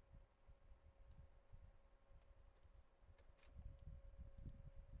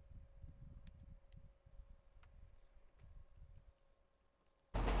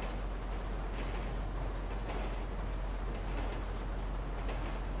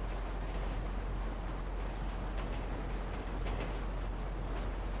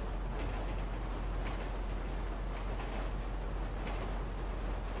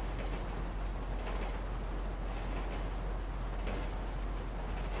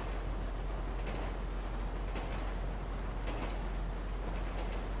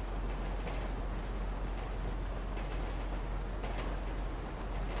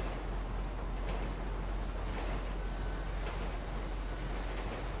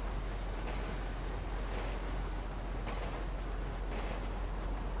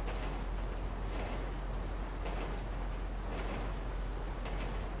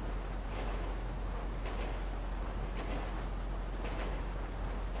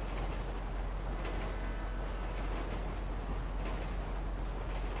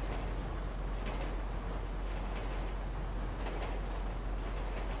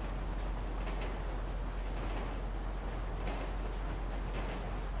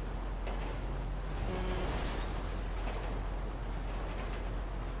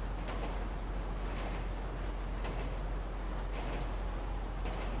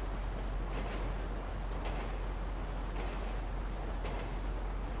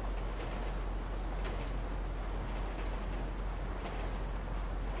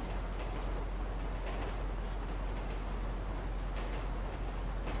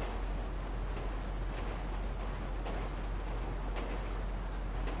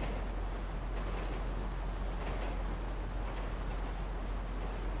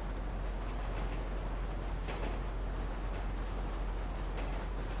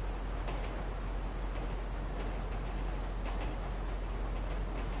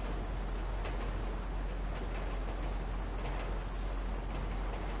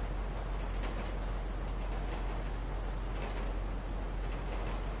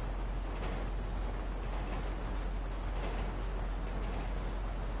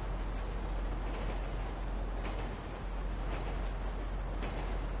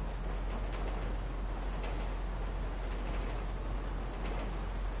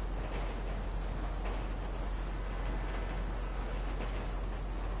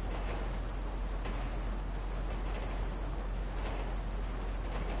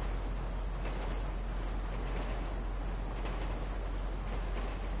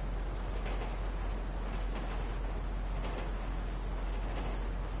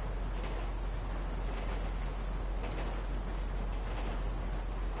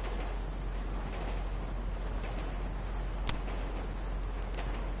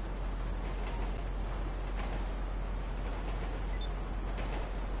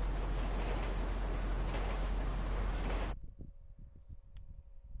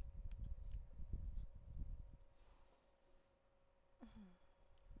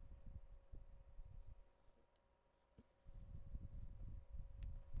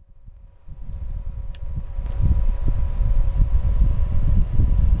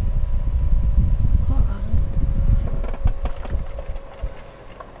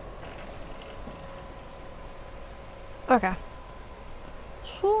 Okay.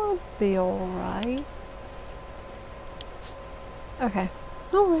 Should be alright. Okay.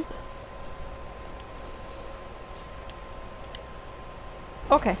 Alright.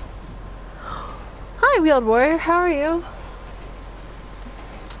 Okay. Hi, Wheeled Warrior. How are you?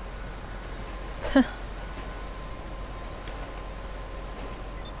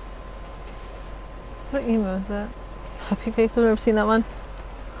 What emo is that? Happy Face. I've never seen that one.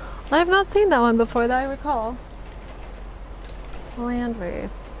 I have not seen that one before that I recall. Land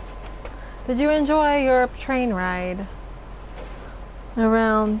Wraith. Did you enjoy your train ride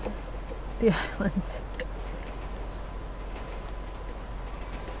around the island?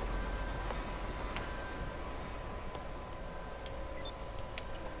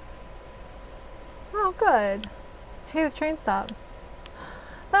 Oh, good. Hey, the train stopped.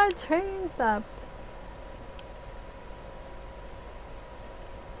 The train stopped.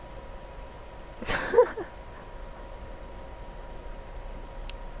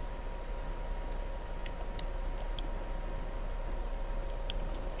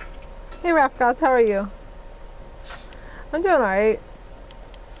 Hey, Rap Gods, how are you? I'm doing alright.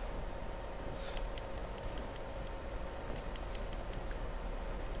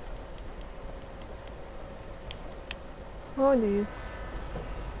 Oh, geez.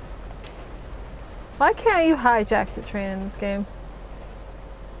 Why can't you hijack the train in this game?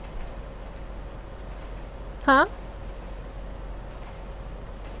 Huh?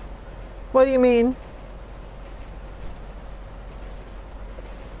 What do you mean?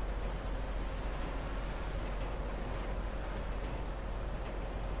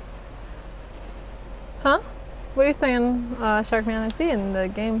 Huh? What are you saying, Sharkman? I see in the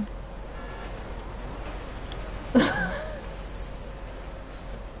game.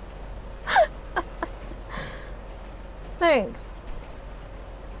 Thanks.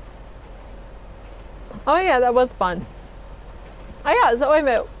 Oh yeah, that was fun. Oh yeah, so wait a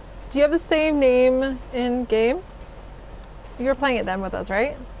minute. Do you have the same name in game? You were playing it then with us,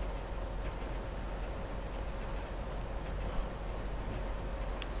 right?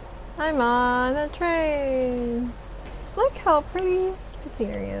 I'm on a train. Look how pretty the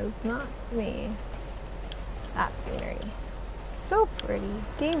scenery is. Not me. That scenery. So pretty.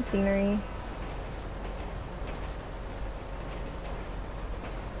 Game scenery.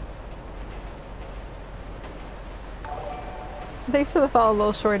 Thanks for the follow,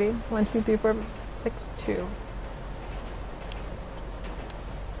 little shorty. 1, 2, 3, 4, 6, 2.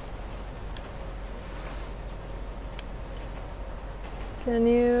 Can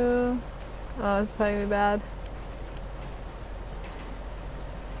you? Oh, it's probably bad.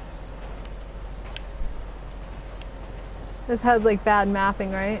 This has like bad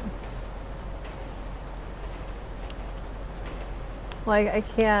mapping, right? Like I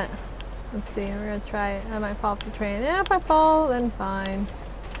can't. Let's see. We're gonna try it. I might fall off the train. If I fall, then fine.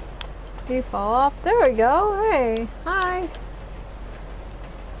 You fall off. There we go. Hey, hi.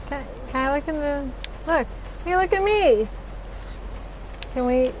 Can I look in the? Look. Hey, look at me. Can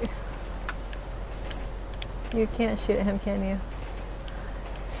we? You can't shoot at him, can you?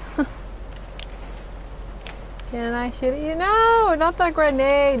 Can I shoot at you? No, not that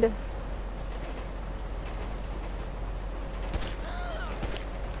grenade.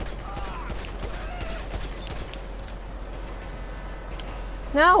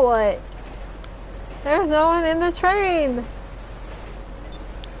 Now what? There's no one in the train.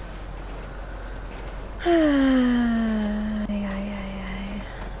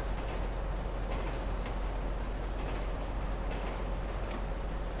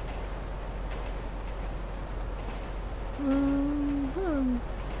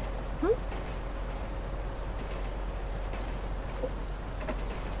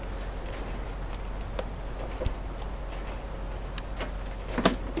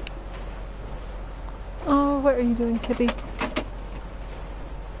 Oh, what are you doing, Kippy?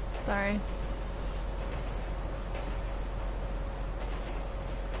 Sorry.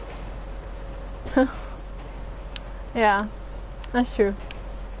 Yeah, that's true.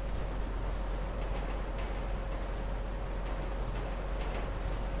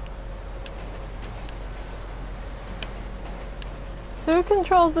 Who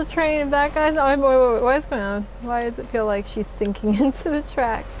controls the train? If that guy's... Oh, wait, what is going on? Why does it feel like she's sinking into the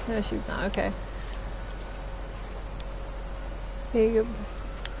track? No, she's not. Okay. Here you go.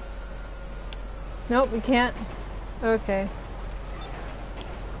 Nope, we can't. Okay.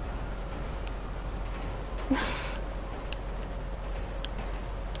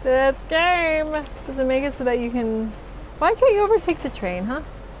 This game doesn't make it so that you can... Why can't you overtake the train, huh?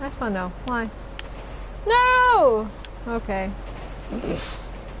 I just want to know. Why? No! Okay.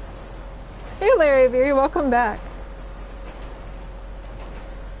 Hey Larry Beery, welcome back.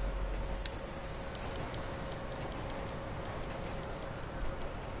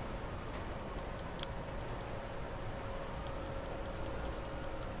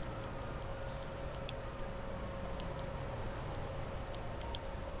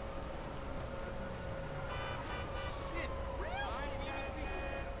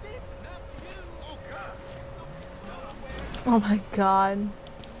 Oh my god.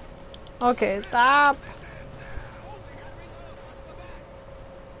 Okay, stop.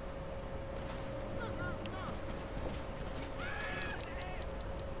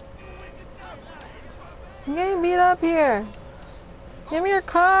 I'm getting beat up here. Give me your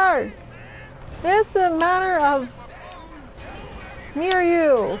car. It's a matter of me or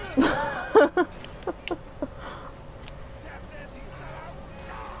you.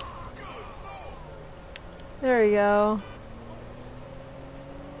 There we go.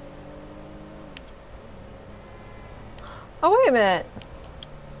 Oh, wait a minute.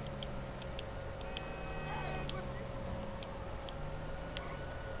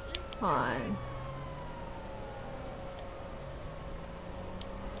 Hold on.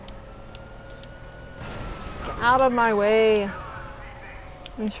 Get out of my way.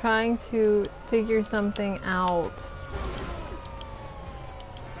 I'm trying to figure something out.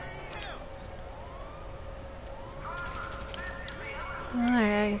 Alright,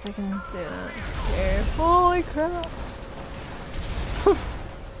 I guess I can do that here. Holy crap!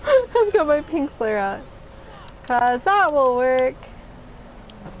 I've got my pink flare out. Cause that will work.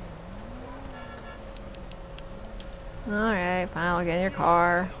 Alright, fine, I'll get in your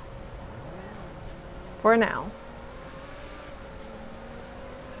car. For now.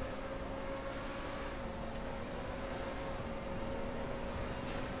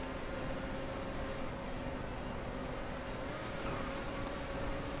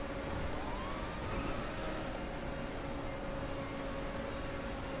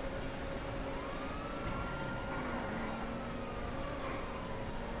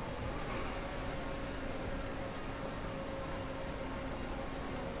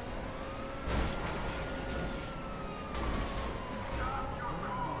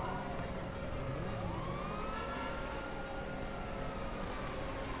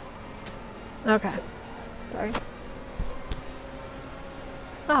 Okay. Sorry.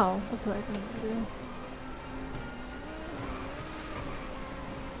 Oh, that's what I can do.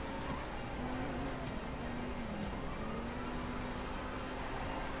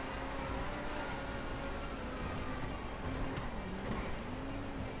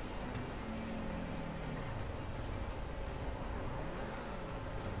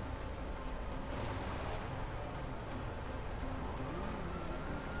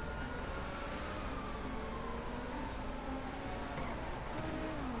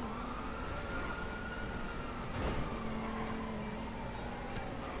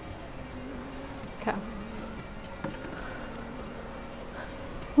 Okay.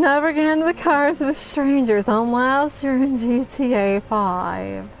 Never get into the cars with strangers unless you're in GTA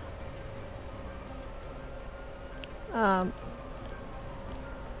 5.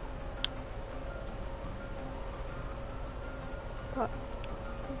 What?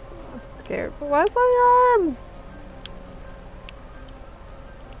 I'm scared. But what's on your arms?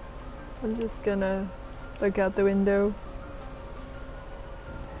 I'm just gonna look out the window.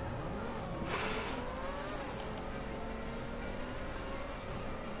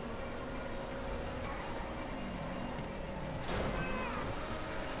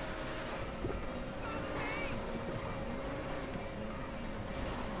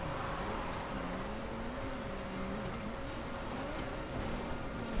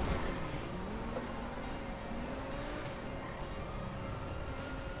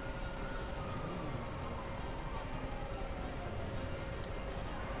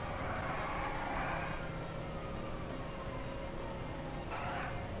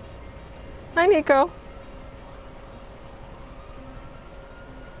 Hi, Nico.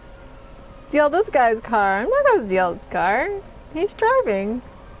 Steal this guy's car. I'm not gonna steal his car. He's driving.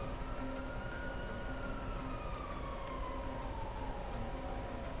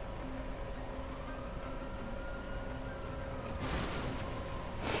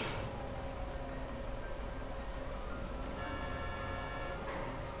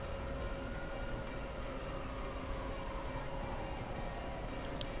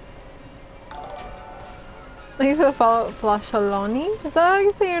 Thanks for the follow, Flashaloni. Is that how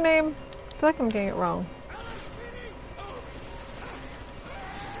you say your name? I feel like I'm getting it wrong.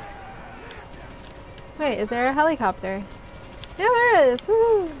 Wait, is there a helicopter? Yeah, there is.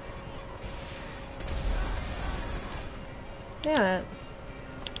 Woo! Damn it.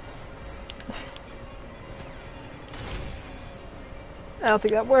 I don't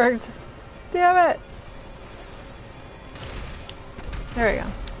think that worked. Damn it. There we go.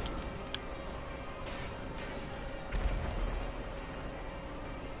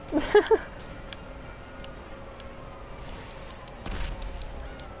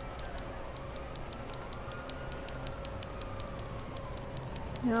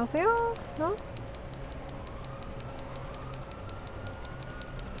 You don't see? Oh, no?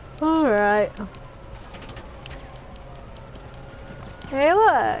 Alright. Hey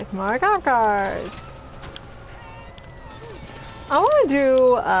look, more cop cars. I want to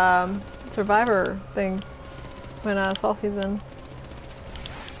do survivor things when Salty's in.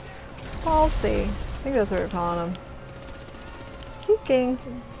 Salty. I think that's what we're calling them. Keep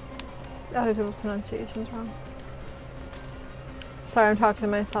getting other people's pronunciations wrong. Sorry, I'm talking to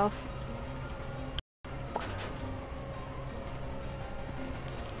myself.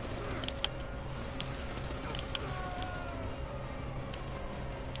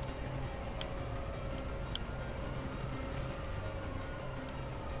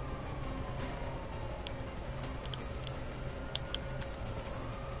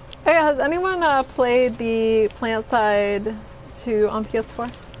 Hey, has anyone played the Plant Side 2 on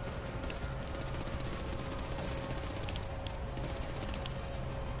PS4?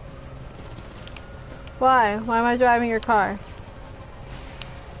 Why? Why am I driving your car?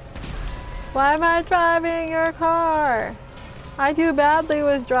 Why am I driving your car? I do badly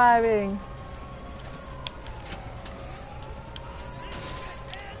with driving.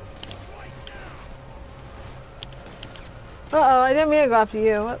 Uh-oh, I didn't mean to go after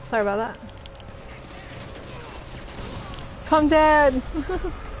you. Whoops, sorry about that. I'm dead!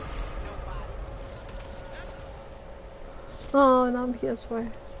 Oh, not on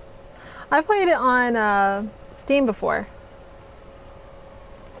PS4. I played it on Steam before.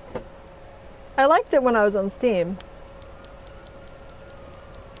 I liked it when I was on Steam.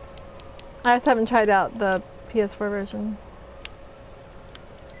 I just haven't tried out the PS4 version.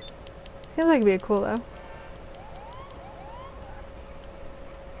 Seems like it'd be cool though.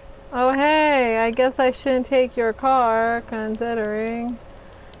 Oh hey, I guess I shouldn't take your car, considering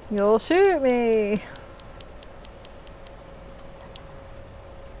you'll shoot me.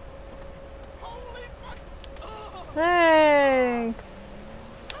 Thanks.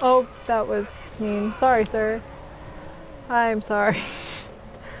 Oh, that was mean. Sorry, sir. I'm sorry.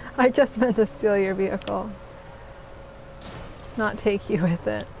 I just meant to steal your vehicle, not take you with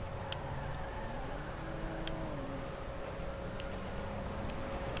it.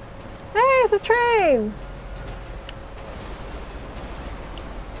 Hey, it's a train!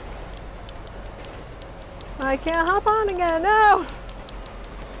 I can't hop on again, no!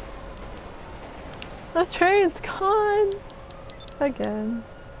 The train's gone! Again.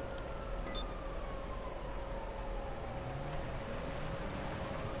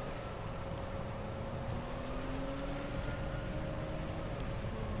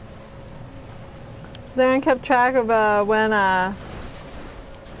 Darren kept track of when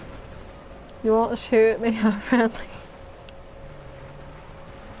you won't shoot me, I'm friendly.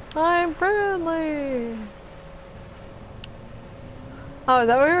 I'm friendly! Oh, is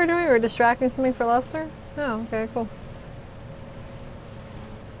that what we were doing? We were distracting something for Lester? Oh, okay, cool.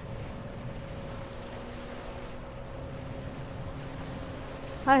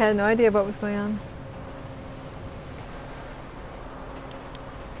 I had no idea what was going on.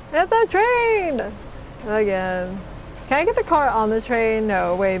 It's a train! Again. Can I get the car on the train?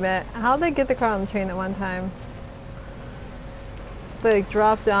 No, wait a minute. How'd they get the car on the train at one time? They like,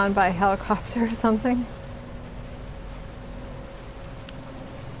 dropped down by helicopter or something?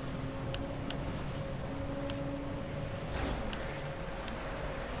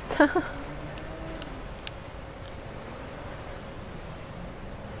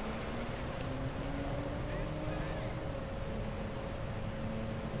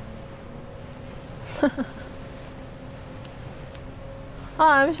 Oh,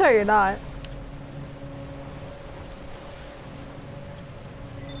 I'm sure you're not.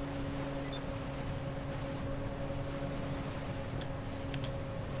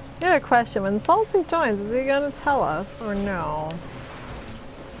 I got a question. When Salty joins, is he gonna tell us or no?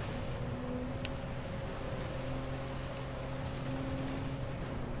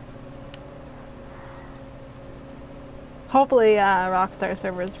 Hopefully, Rockstar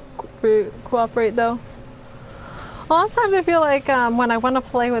servers cooperate though. A lot of times I feel like when I want to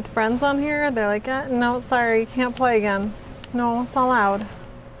play with friends on here, they're like, no, sorry, you can't play again. No, it's not allowed.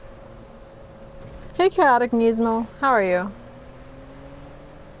 Hey, Chaotic Nismo, how are you?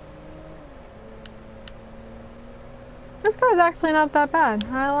 This car's actually not that bad.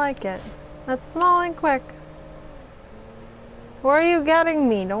 I like it. It's small and quick. Where are you getting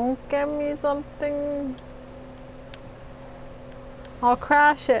me? Don't get me something. I'll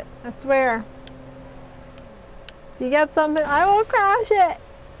crash it, I swear. If you get something, I will crash it.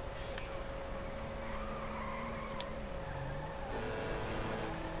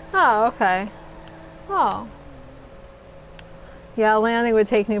 Oh, okay. Oh. Yeah, landing would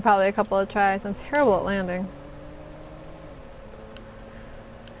take me probably a couple of tries. I'm terrible at landing.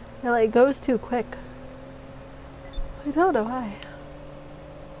 It like goes too quick. I don't know why.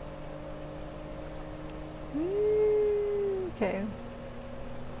 Okay.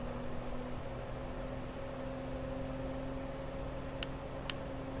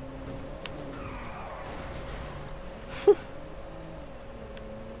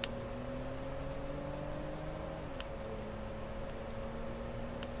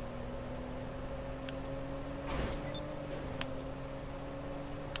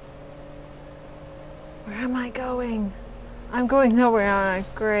 Where am I going? I'm going nowhere, aren't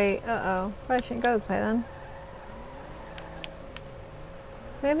I? Great. Uh-oh. Probably shouldn't go this way then.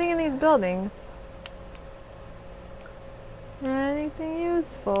 Anything in these buildings? Anything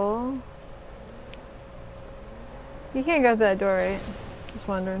useful? You can't go through that door, right? Just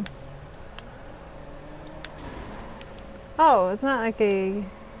wondering. Oh, it's not like a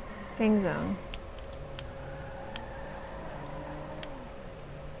gang zone.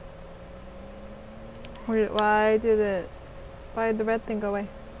 Why did the red thing go away?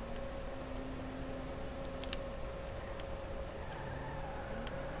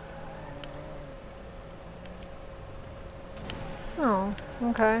 Oh,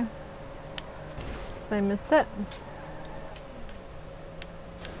 okay. So I missed it.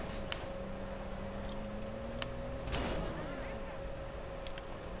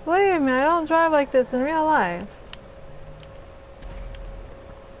 Believe me, I don't drive like this in real life.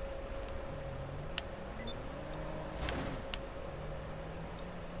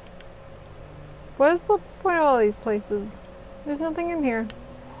 What is the point of all these places? There's nothing in here.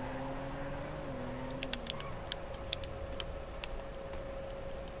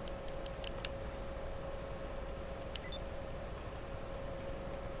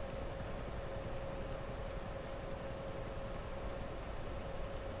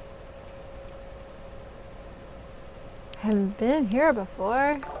 Haven't been here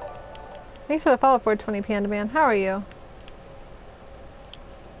before. Thanks for the follow, 420 Panda Man. How are you?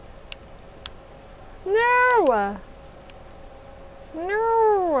 No!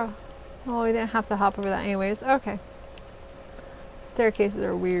 No! Oh, we didn't have to hop over that anyways. Okay. Staircases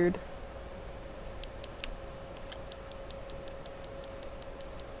are weird.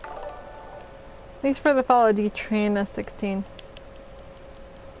 Thanks for the follow, D-Train16.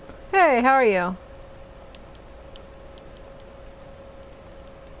 Hey, how are you?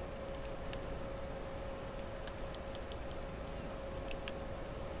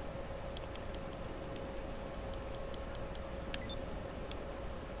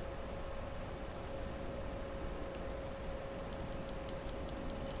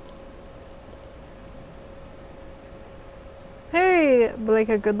 Hey, Blake,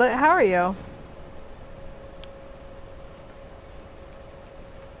 a Goodlet, how are you?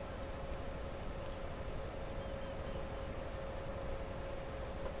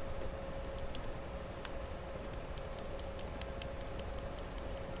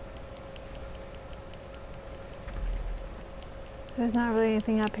 There's not really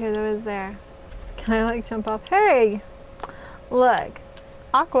anything up here, though, is there? Can I, like, jump off? Hey! Look.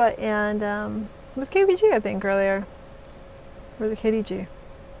 Aqua and, it was KBG, I think, earlier. Or the KDG.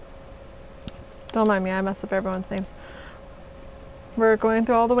 Don't mind me, I messed up everyone's names. We're going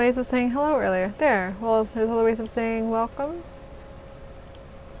through all the ways of saying hello earlier. There. Well, there's all the ways of saying welcome.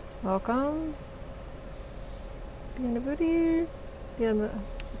 Welcome. Bienvenue.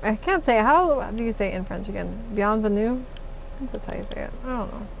 I can't say, how do you say it in French again? Bienvenue? I think that's how you say it. I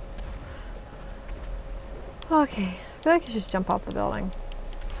don't know. Okay. I feel like you should jump off the building.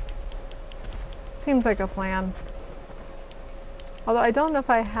 Seems like a plan. Although I don't know if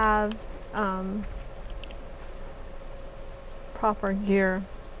I have proper gear.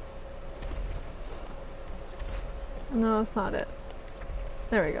 No, that's not it.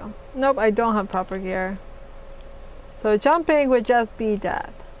 There we go. Nope, I don't have proper gear. So jumping would just be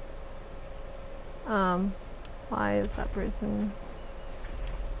death. Why is that person?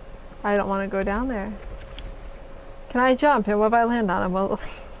 I don't want to go down there. Can I jump? And what if I land on him? Will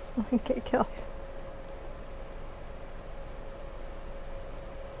I get killed?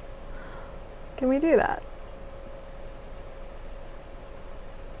 Can we do that?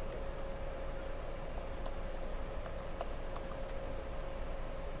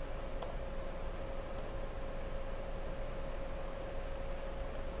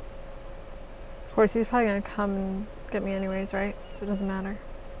 Of course, he's probably gonna come and get me anyways, right? So it doesn't matter.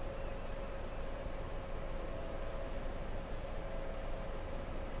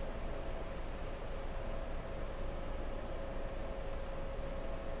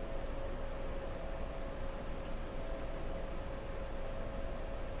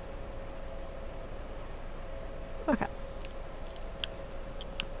 Okay.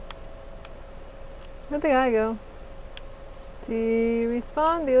 Where'd the guy go? Do you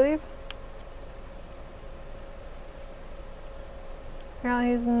respawn? Do you leave?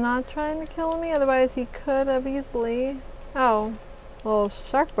 Apparently he's not trying to kill me, otherwise he could have easily. Oh, well,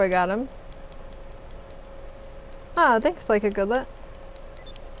 Shark Boy got him. Ah, thanks, Blake, a goodlet.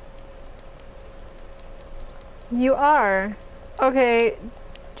 You are? Okay,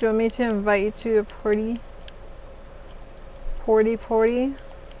 do you want me to invite you to a party? Porty?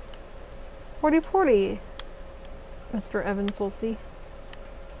 Mr. Evan Solsey.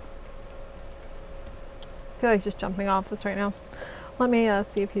 I feel like just jumping off this right now. Let me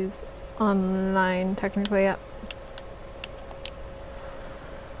see if he's online technically yet.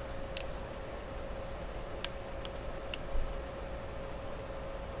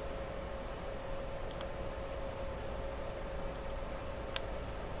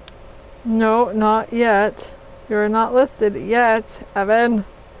 No, not yet. You're not listed yet, Evan.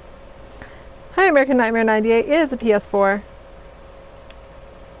 Hi, American Nightmare 98 is a PS4.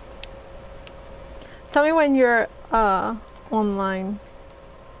 Tell me when you're online.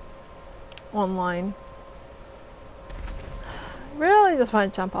 Really just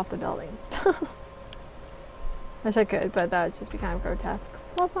want to jump off the building. Wish I could, but that would just be kind of grotesque.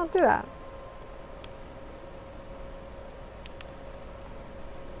 Let's not do that.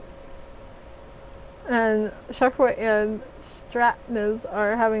 And Sharkboy and Stratness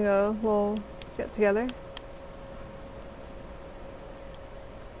are having a little get together.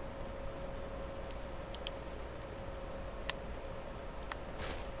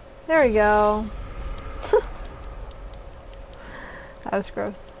 There we go. That was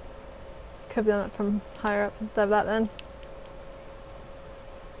gross. Could have done it from higher up instead of that then.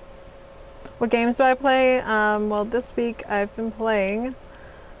 What games do I play? Well, this week I've been playing.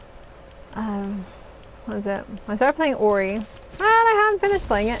 What is it? I started playing Ori. And I haven't finished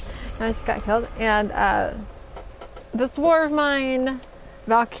playing it. And I just got killed. And This War of Mine,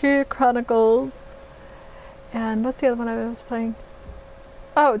 Valkyria Chronicles, and what's the other one I was playing?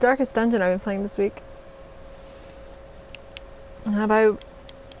 Oh, Darkest Dungeon I've been playing this week. But I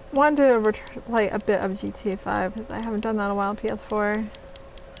wanted to play a bit of GTA 5 because I haven't done that in a while on PS4.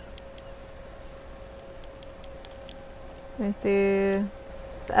 Let me see. Is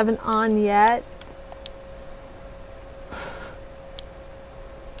Evan on yet?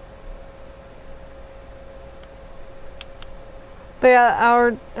 But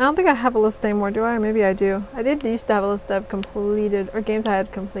yeah, I don't think I have a list anymore, do I? Or maybe I do. I did used to have a list of completed, or games I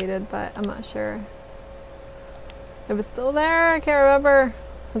had completed, but I'm not sure if it's still there. I can't remember.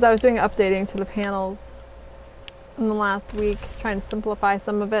 Because I was doing updating to the panels in the last week, trying to simplify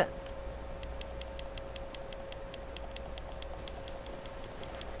some of it.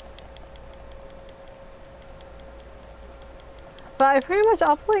 But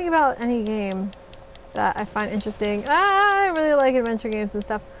I'll play about any game that I find interesting. I really like adventure games and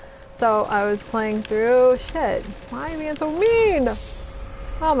stuff. So I was playing through, shit, why are you being so mean?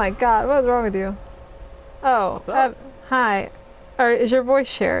 Oh my god, what is wrong with you? Oh, what's up? Hi. Is your voice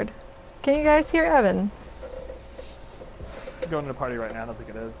shared? Can you guys hear Evan? I'm going to a party right now, I don't think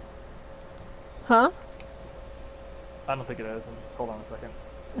it is. Huh? I don't think it is, just hold on a second.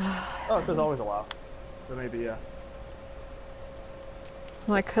 Oh, it says always allow. So maybe, yeah.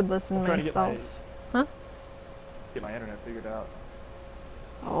 Well, I could listen I'm trying myself. to get my internet figured out.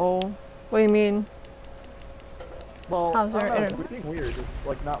 Oh, what do you mean? Well, how's your it's internet? being weird. It's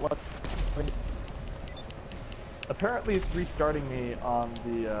like not what. Apparently, it's restarting me on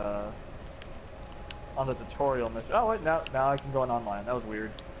the tutorial mission. Oh wait, now I can go on online. That was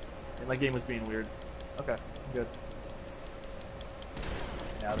weird. And my game was being weird. Okay, I'm good.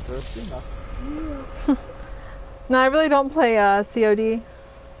 Now to the stream now. No, I really don't play COD.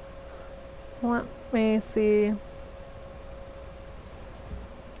 Let me see.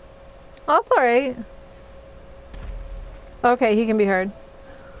 Oh, that's alright. Okay, he can be heard.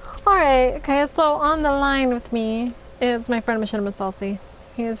 Alright, okay, so on the line with me is my friend Machinima Salsi.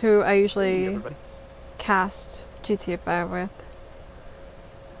 He is who I usually cast GTA 5 with.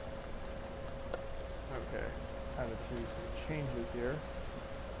 Okay, time to choose some changes here.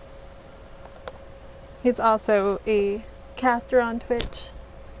 He's also a caster on Twitch.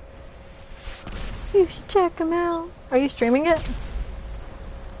 You should check him out. Are you streaming it?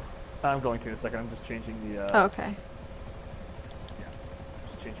 I'm going to in a second. I'm just changing the. Oh, okay. Yeah,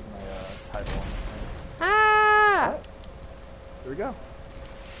 just changing my title on this thing. Ah! Right. Here we go.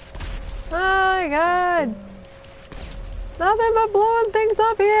 Oh my god! Nothing but blowing things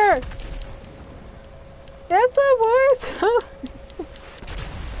up here! It's the worst!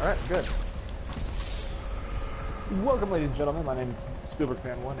 Alright, good. Welcome, ladies and gentlemen. My name is Spielberg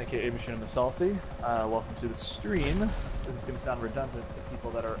Fan 1, aka Machine Masalsi. Welcome to the stream. This is going to sound redundant to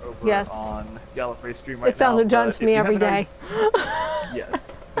people that are over Yes. on Gallifrey's stream right now. It sounds redundant to me every day.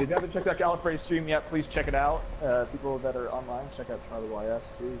 Yes. If you haven't checked out Gallifrey's stream yet, please check it out. People that are online, check out Charlie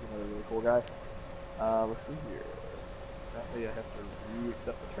YS too. He's another really cool guy. Let's see here. Apparently I have to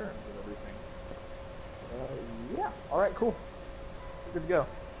re-accept the terms of everything. Yeah. Alright, cool. Good to go.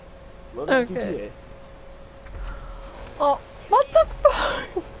 Loading Okay. GTA. Oh, what the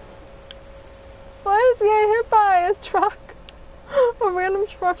fuck? Why is he getting hit by a truck? A random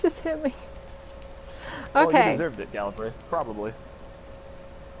truck just hit me. Well, you Okay. deserved it, Gallifrey. Probably.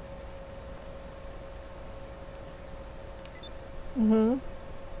 Mhm.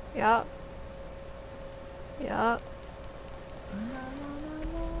 Yep. Yep.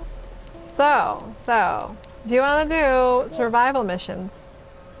 So, do you want to do survival missions?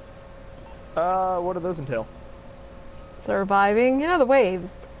 What do those entail? Surviving, you know, the waves.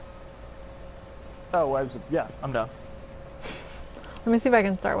 Oh, yeah, I'm down. Let me see if I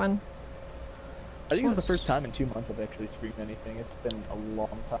can start one. I think it's the first time in 2 months I've actually streamed anything. It's been a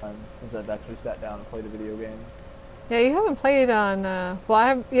long time since I've actually sat down and played a video game. Yeah, you haven't played on,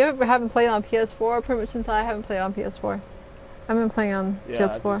 you haven't played on PS4 pretty much since I haven't played on PS4. I've been playing on Yeah,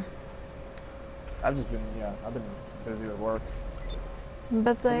 PS4. I've just been, I've been busy with work. Busy, No,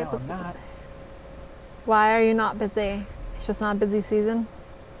 I'm busy. not. Why are you not busy? It's just not a busy season?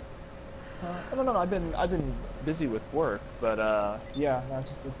 No, I've been busy with work, but yeah, no,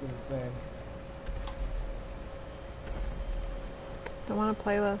 it's been the same. Don't want a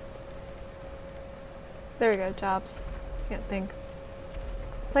playlist. There we go, jobs. Can't think.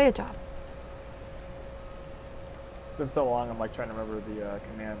 Play a job. It's been so long, I'm like trying to remember the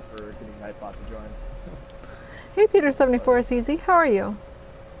command for getting Nightbot to join. Hey Peter74CZ, how are you?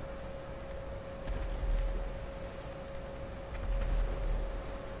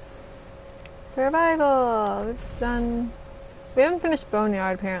 Survival! We haven't finished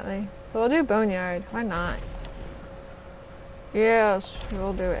Boneyard apparently. So we'll do Boneyard. Why not? Yes,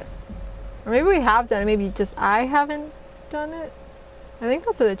 we'll do it. Or maybe we have done it, maybe just I haven't done it. I think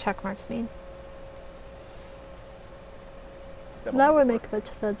that's what the check marks mean. That would make much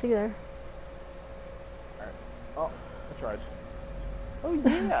sense either. Alright. Oh, I tried. Oh yeah, I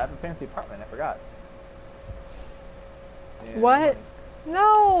have a fancy apartment, I forgot. And What? money.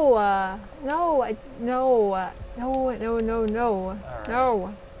 No, no, Alright. no.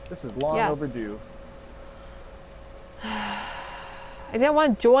 This is long Yeah. overdue. I didn't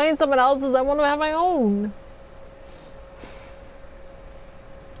want to join someone else's, I want to have my own.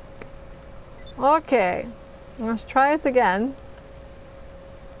 Okay, let's try this again.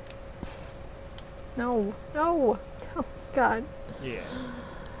 No, oh God. Yeah.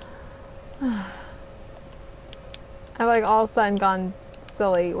 I've like all of a sudden gone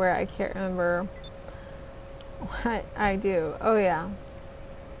silly where I can't remember what I do. Oh yeah.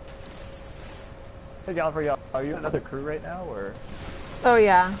 Hey Gallifrey, are you in another crew right now, or? Oh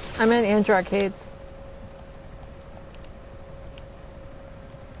yeah. I'm in Andrew Arcades.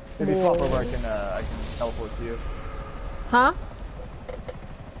 If you swap over, I can teleport to you. Huh?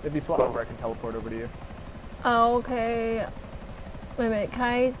 If you swap over, I can teleport over to you. Oh, okay. Wait a minute, can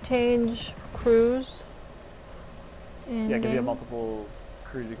I change crews? Yeah, because you have multiple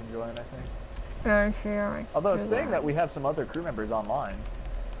crews you can join, I think. Sure. Although it's saying that we have some other crew members online.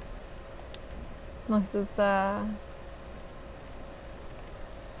 Unless it's, That's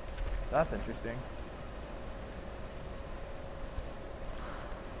interesting.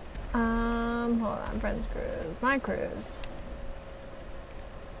 hold on, friends cruise. My cruise.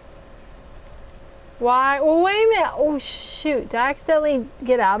 Why? Oh, wait a minute. Oh, shoot. Did I accidentally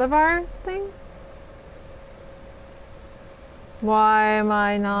get out of ours thing? Why am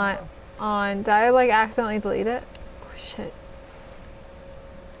I not on? Did I, like, accidentally delete it? Oh, shit.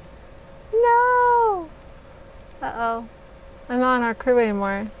 No! Uh-oh. I'm not on our crew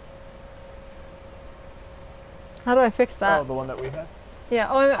anymore. How do I fix that? Oh, the one that we had? Yeah,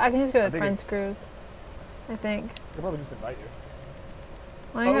 oh, I can just go with think friends cruise. I think. They'll probably just invite you.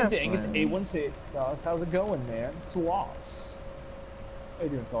 Well, I Oh gotta dang, it's find- A16 Sauce. How's it going, man? Sauce. How you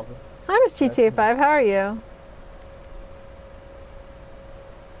doing, Salsa? Hi, Miss GTA 5. How are you?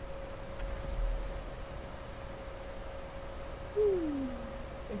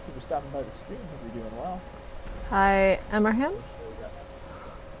 Thank you for stopping by the stream. Hope you're doing well. Hi, Emerham.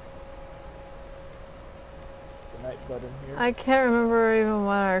 The night button here. I can't remember even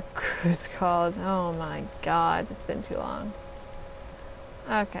what our crew's called. Oh my god, it's been too long.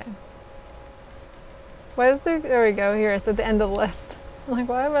 Okay. What is there? There we go. Here, it's at the end of the list. like,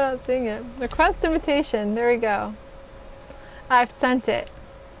 why am I not seeing it? Request invitation. There we go. I've sent it.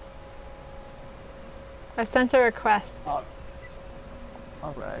 I sent a request. All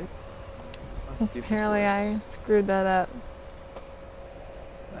right. Let's see if this Apparently I works. screwed that up.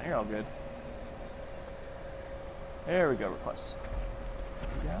 No, you're all good. There we go, request.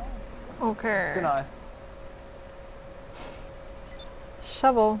 There we go. Okay. Good eye.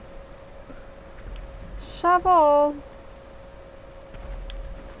 Shovel. Shovel.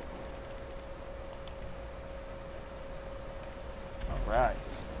 Alright.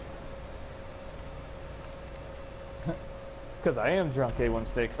 It's because I am drunk A1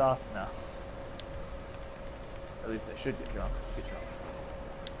 steak sauce now. At least I should get drunk. Get drunk.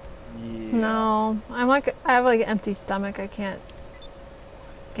 Yeah. No, I have like an empty stomach. I can't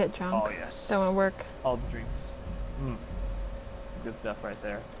get drunk. Oh yes. That won't work. All the drinks. Good stuff right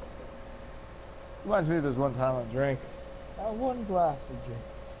there. Reminds me of this one time I drank one glass of drinks.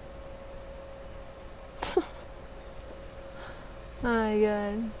 Oh my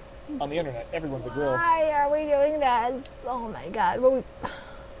god. On the internet, everyone's a grill. Why are we doing that? Oh my god. What?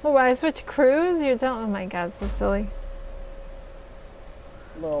 I switch crews? You're telling? Oh my god, so silly.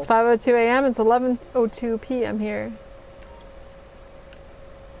 Well, It's 5:02 a.m. It's 11:02 p.m. here.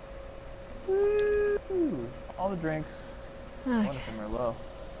 woo, all the drinks. One Okay. of them are low.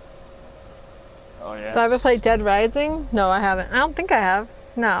 Oh yeah. Did I ever play Dead Rising? No, I haven't. I don't think I have.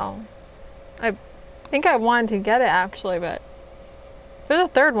 No. I think I wanted to get it actually, but there's a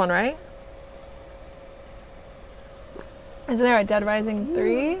third one, right? Isn't there a Dead Rising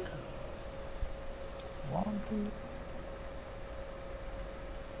 3?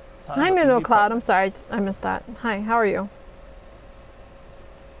 Hi, Minnow Cloud. I'm sorry, I missed that. Hi, how are you?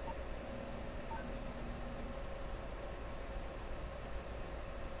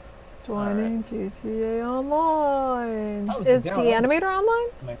 Joining GTA Online. How was Is the the download? animator online?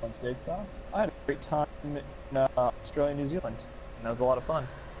 Make one steak sauce. I had a great time in Australia, New Zealand, and that was a lot of fun.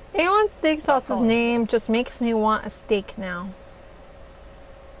 A1 steak sauce's calling. name just makes me want a steak now.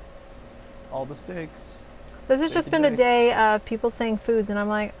 All the steaks. This has Steak just and been a bake. day of people saying foods, and I'm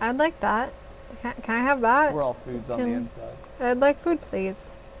like, I'd like that. Can I have that? We're all foods on the Can- inside. I'd like food, please.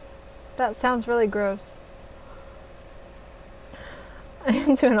 That sounds really gross.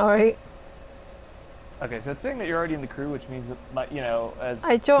 I'm doing alright. Okay, so it's saying that you're already in the crew, which means that, you know, as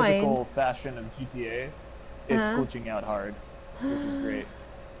I joined. typical fashion of GTA, it's Uh-huh. glitching out hard, which is great.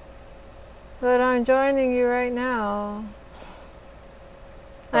 But I'm joining you right now.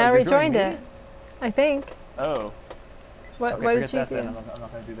 Oh, I you're already joining joined me? it. I think. What What okay, what forget did you that do? then. I'm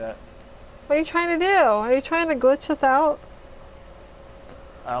not going to do that. What are you trying to do? Are you trying to glitch us out?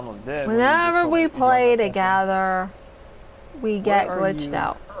 I almost did. when you just Whenever told me we that you joined play my session. together, we get Where are glitched you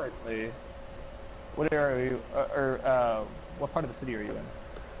out. Currently, what area are you? What part of the city are you in?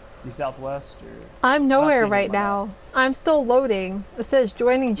 You southwest or? I'm nowhere seeing it right on my now. I'm still loading. It says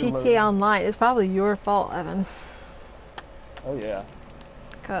joining You're GTA loading. Online. It's probably your fault, Evan. Oh yeah.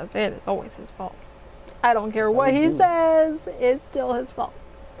 Because it is always his fault. I don't care That's how what we he do it. says. It's still his fault.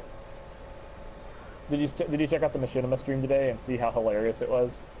 Did you check out the Machinima stream today and see how hilarious it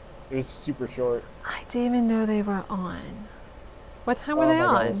was? It was super short. I didn't even know they were on. What time were Oh they my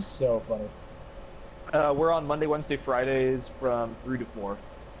God, on? it was so funny. We're on Monday, Wednesday, Fridays from 3 to 4.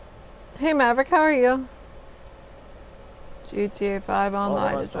 Hey Maverick, how are you? GTA 5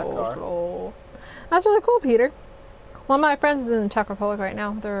 Online right, is that so car. slow. That's really cool, Peter. One of my friends is in the Czech Republic right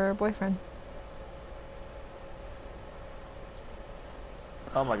now with her boyfriend.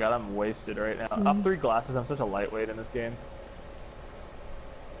 Oh my God, I'm wasted right now. Off 3 glasses, I'm such a lightweight in this game.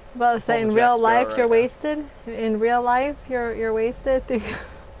 But to say Call in the real Jack Sparrow life right you're now. wasted. In real life you're wasted.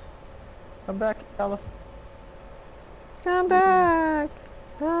 Come back, Calif. Come back.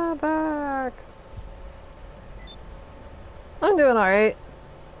 Come back. I'm doing alright.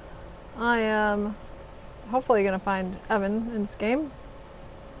 I am hopefully gonna find Evan in this game.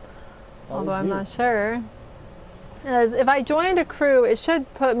 Although I'm not sure. As if I joined a crew, it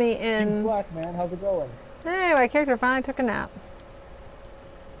should put me in. Black man, how's it going? Hey, my character finally took a nap.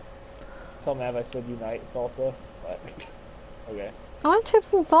 Tell Mav I said unite salsa. But okay. I want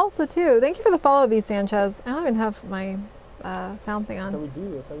chips and salsa too. Thank you for the follow, V Sanchez. I don't even have my sound thing That's how on. we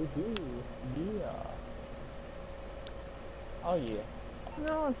do. That's how we do. Yeah. Oh yeah.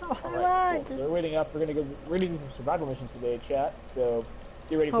 No, it's not what I Alright, want. cool. So we're waiting up. We're gonna do some survival missions today, chat. So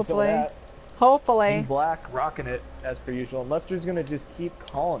get ready for some of Hopefully. that. Hopefully. Black rocking it as per usual. Lester's gonna just keep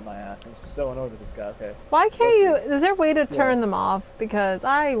calling my ass. I'm so annoyed with this guy. Okay. Why can't you? Is there a way to So- turn them off? Because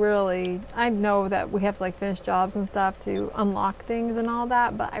I know that we have to like finish jobs and stuff to unlock things and all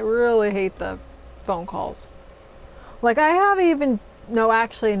that, but I really hate the phone calls. Like I haven't even No,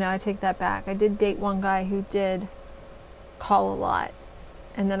 actually, no, I take that back. I did date one guy who did call a lot.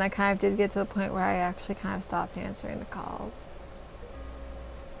 And then I kind of did get to the point where I actually kind of stopped answering the calls.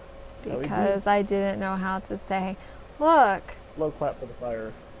 Because I didn't know how to say, look, Low clap for the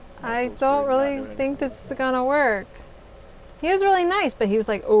fire. I don't really think this is gonna work. He was really nice, but he was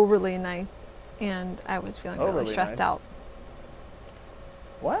like overly nice. And I was feeling really Overly stressed nice? out.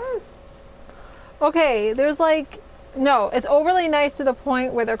 What? Okay, there's like, no, it's overly nice to the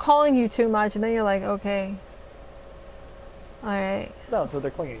point where they're calling you too much, and then you're like, okay. Alright. No, so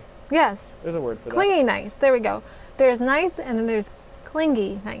they're clingy. Yes. There's a word for that. Clingy nice. There we go. There's nice, and then there's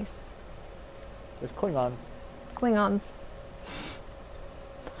clingy nice. There's Klingons. Klingons.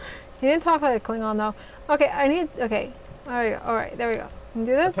 He didn't talk like a Klingon, though. Okay, okay. There we go. Alright, there we go. Can you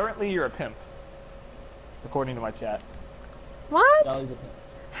do this? Apparently you're a pimp. According to my chat. What? Dolly's a pimp.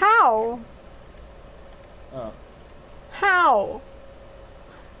 How? Oh. How?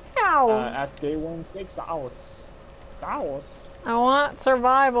 How? Ask A1 steak sauce. Sauce. I want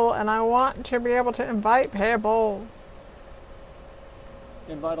survival, and I want to be able to invite people.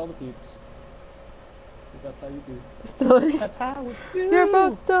 Invite all the peeps. Because that's how you do. Still awake? That's how we do. You're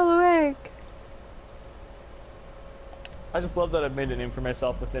both still awake. I just love that I've made a name for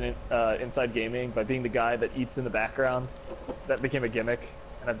myself within Inside Gaming by being the guy that eats in the background. That became a gimmick,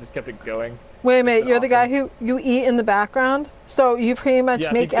 and I've just kept it going. Wait a minute, been you're the guy awesome. who you eat in the background? So you pretty much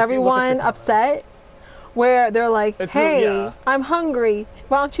Yeah, make if you look at everyone the upset? Where they're like, It's hey, really- yeah. I'm hungry.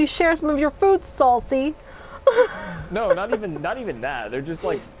 Why don't you share some of your food, Salty? No, not even that. They're just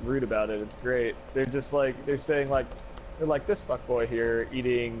like rude about it. It's great. They're just like they're like this fuckboy here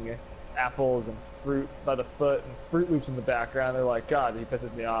eating apples and fruit by the foot and Fruit Loops in the background. They're like, God, he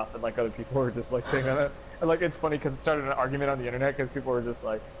pisses me off. And like other people were just like saying that. And like it's funny because it started an argument on the internet because people were just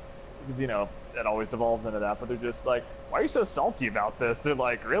like, because you know it always devolves into that. But they're just like, why are you so salty about this? They're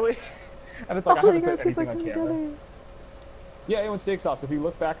like, really? And it's like I haven't said anything on camera. Yeah, A1 Steak Sauce. If you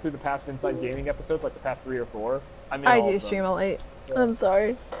look back through the past Inside Gaming episodes, like the past 3 or 4, I mean, I do stream all late. So, I'm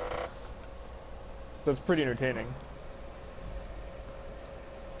sorry. so it's pretty entertaining.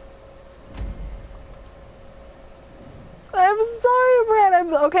 I'm sorry,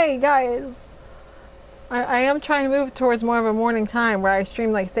 Brad. Okay, guys. I am trying to move towards more of a morning time where I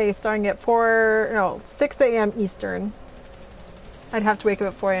stream, like, say, starting at 6 a.m. Eastern. I'd have to wake up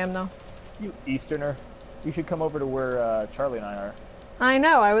at 4 a.m. though. You Easterner, you should come over to where Charlie and I are I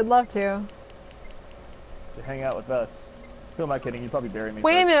know, I would love to. to hang out with us. Who am I kidding? You probably bury me.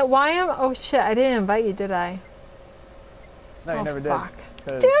 Wait a first. minute, why am... Oh shit, I didn't invite you, did I? No, you Oh, never did. fuck.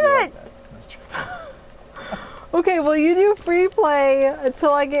 'Cause Damn you like it! that. Okay, well you do free play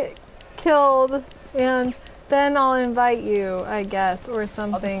until I get killed, and then I'll invite you, I guess, or I'll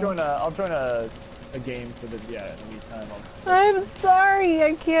something. just join a. I'll join a game for the in the meantime. I'll just I'm sorry,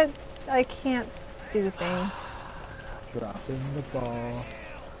 I can't do things. dropping the ball.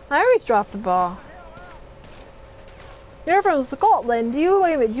 I always drop the ball. You're from Scotland, do you?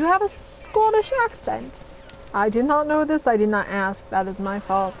 Wait a minute, do you have a Scottish accent? I did not know this, I did not ask. That is my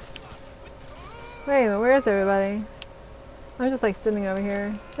fault. Wait a minute, where is everybody? I'm just like sitting over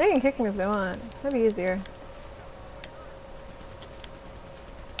here. They can kick me if they want. That'd be easier.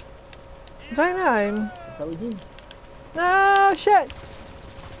 Cause right now I'm... That's how we do. No, shit!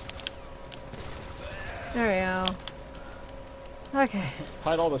 There we go. Okay.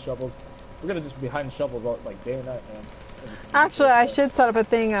 Hide all the shovels. We're gonna just be hiding shovels all, like day and night, man. Actually, I should set up a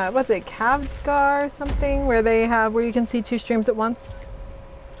thing, what's it, Kavgar or something? Where you can see 2 streams at once?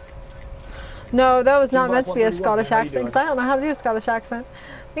 No, that was not Team meant to be a 131, Scottish how you accent, doing? 'cause I don't know how to do a Scottish accent.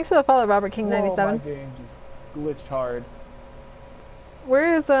 Thanks for the follow, Robert King Whoa, 97. my game just glitched hard.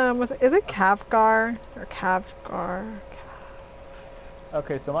 Where is, is it Kavgar? Or Kavgar?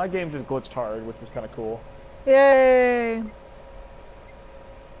 Okay, so my game just glitched hard, which was kind of cool. Yay!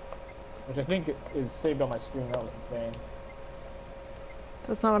 Which I think is saved on my screen. That was insane.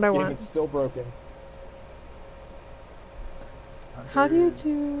 That's not what I This game want. is still broken. How do you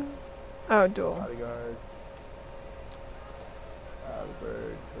do... Oh, duel. Bodyguard. The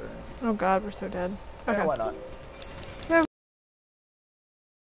bird. Oh god, we're so dead. Okay. Okay. Yeah, why not?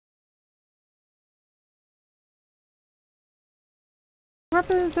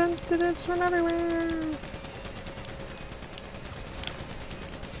 Representatives from everywhere!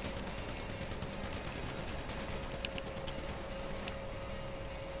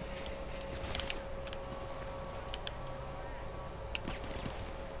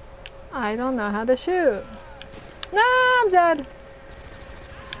 I don't know how to shoot. No, I'm dead.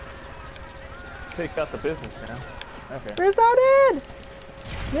 Take out the business now. Okay. We're so dead.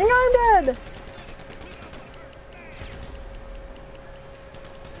 I think I'm dead.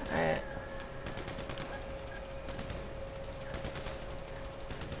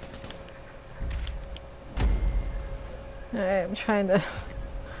 I'm trying to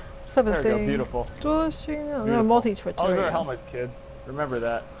set There a we go, thing. beautiful. Dual stream? No, Beautiful. multi-twitch. Always there wear a we go. helmet, kids. Remember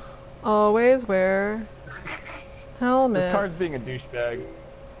that. Always wear helmet. This car's being a douchebag.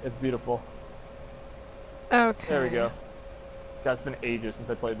 It's beautiful. Okay. There we go. God, it's been ages since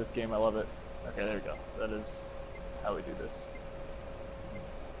I played this game. I love it. Okay, there we go. So that is how we do this.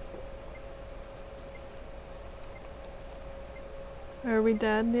 Are we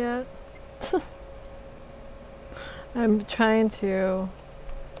dead yet? I'm trying to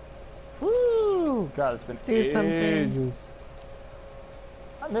Woo! God, it's been do ages. something.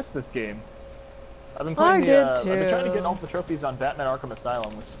 I missed this game. I've been I playing did I've been trying to too. get all the trophies on Batman Arkham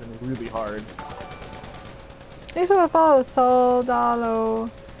Asylum, which has been really hard. Thanks for the follow, Soldalo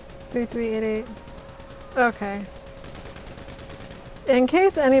 3388. Okay. In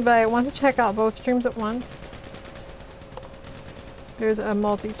case anybody wants to check out both streams at once, there's a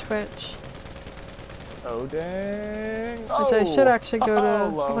multi-twitch, Oh dang! which I should actually go to. Oh,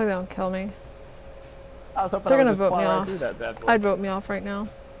 Hopefully they don't kill me. I was hoping They're I gonna would just vote me fly right off. through that bad boy. I'd vote me off right now.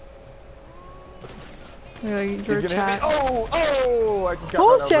 Your He's gonna hit me. chat. Oh! Oh! I just got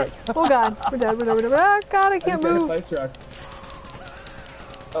Oh run shit! over. Oh god, we're dead, we're dead, we're dead. Ah, god, I can't just got hit move. by a truck.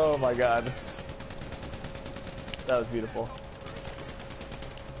 Oh my god. That was beautiful.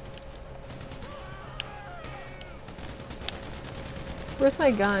 Where's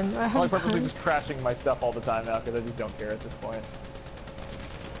my gun? Do I I'm have like a purposely gun? just crashing my stuff all the time now because I just don't care at this point.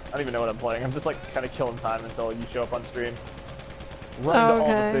 I don't even know what I'm playing. I'm just like kind of killing time until you show up on stream. Run to all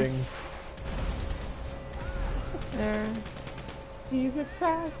the Okay. things. There. He's a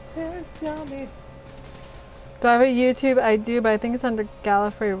fast test dummy. Do I have a YouTube? I do, but I think it's under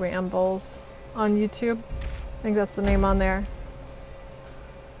Gallifrey Rambles on YouTube. I think that's the name on there.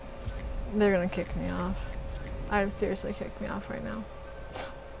 They're gonna kick me off. I've seriously kicked me off right now.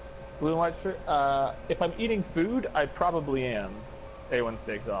 Blue and white shirt. If I'm eating food, I probably am. A1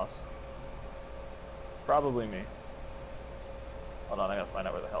 steak sauce. Probably me. Hold on, I gotta find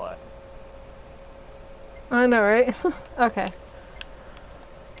out where the hell I. I know, right? Okay.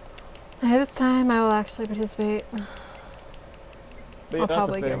 Hey, this time I will actually participate. But yeah, I'll that's the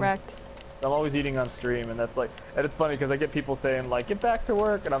probably get thing. wrecked. So I'm always eating on stream, and that's like, and it's funny because I get people saying like, "Get back to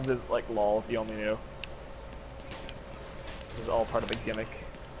work," and I'm just like, "Lol, if you only knew." This is all part of the gimmick.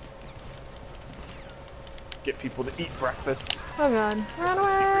 Get people to eat breakfast. Oh god. Run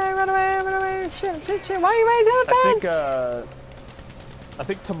away, run away, run away. Shit, shit, shit. Why are you raising the bed? I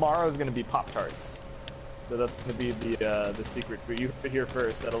think tomorrow is gonna be Pop-Tarts. So that's gonna be the secret food. You heard it here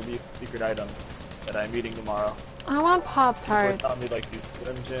first. That'll be a secret item that I'm eating tomorrow. I want People Pop-Tarts. are telling me like these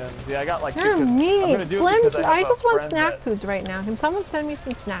Slim Jims. Yeah, I got like two. You're 'cause I'm mean. gonna do it Slim, because I, I have a just want friend snack that- foods right now. Can someone send me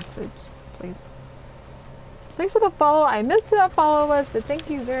some snack foods, please? Thanks for the follow. I missed that follow list, but thank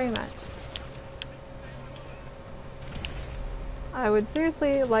you very much. I would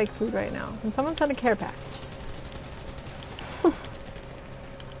seriously like food right now. Can someone send a care package?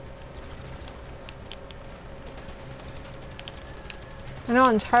 I know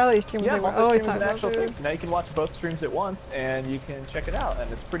on Charlie's stream Yeah, they were multi-stream always is talking an about actual food. thing. So now you can watch both streams at once, and you can check it out,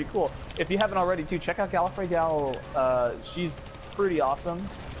 and it's pretty cool. If you haven't already, too, check out Gallifrey Gal. She's pretty awesome.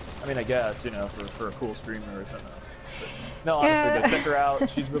 I mean, I guess, you know, for a cool streamer or something else. But, no, honestly, Yeah. but check her out.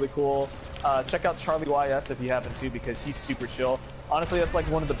 She's really cool. Check out Charlie YS if you haven't, too, because he's super chill. Honestly, that's like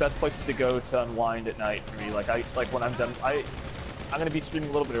one of the best places to go to unwind at night for me. Like when I'm done, I'm gonna be streaming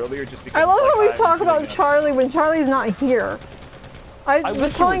a little bit earlier just because. I love like, how we I'm talk doing about this. Charlie when Charlie's not here. I I was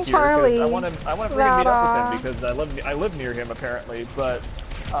wish he telling was here, 'cause Charlie. I want to bring him meet that, up with him because I live near him apparently. But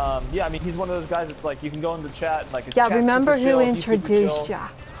yeah, I mean he's one of those guys. It's like you can go in the chat and like his yeah, chat's remember super who chill, he's super introduced chill. ya?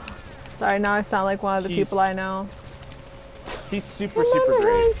 Sorry, now I sound like one of the He's- people I know. He's super Remember who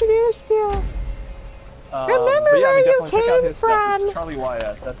great. introduced you? Remember but yeah, I where mean, you definitely check out came his stuff. It's from? Charlie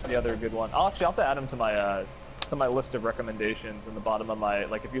YS. That's the other good one. I'll have to add him to my list of recommendations in the bottom of my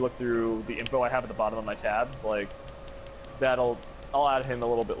like. If you look through the info I have at the bottom of my tabs, like I'll add him a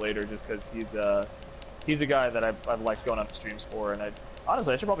little bit later just because he's a guy that I've liked going on streams for, and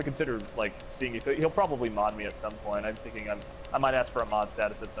honestly I should probably consider like seeing if he'll probably mod me at some point. I'm thinking I might ask for a mod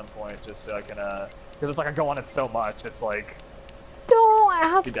status at some point just so I can because it's like I go on it so much. It's like Don't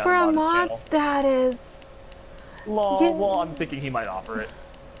ask Be down for a on his mod channel. status. lol. Yeah. Well, I'm thinking he might offer it.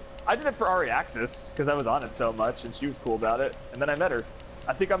 I did it for Ari Axis because I was on it so much and she was cool about it, and then I met her.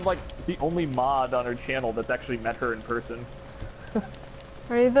 I think I'm like the only mod on her channel that's actually met her in person.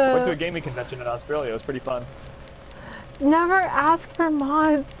 Are you I went to a the... gaming convention in Australia. It was pretty fun. Never ask for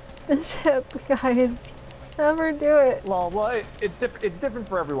mods and shit, guys. Never do it. Well, it's different. It's different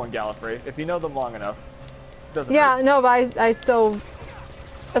for everyone, Gallifrey. If you know them long enough, it doesn't Yeah, hurt. no, but I still...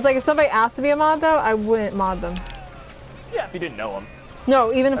 It's like if somebody asked to be a mod though, I wouldn't mod them. Yeah, if you didn't know them.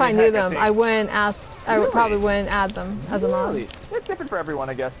 No, even if I, mean, knew heck, them, I wouldn't ask. I would Really? probably wouldn't add them as a mod. Really? It's different for everyone,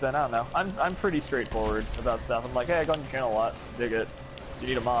 I guess. Then I don't know. I'm pretty straightforward about stuff. I'm like, hey, I go on your channel a lot. Dig it. You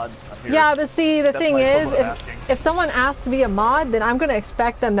need a mod? I'm here. Yeah, but see, the That's thing my is, equivalent of asking. if someone asks to be a mod, then I'm gonna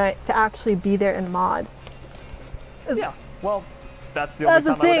expect them to actually be there in mod. Yeah. Well, that's the That's only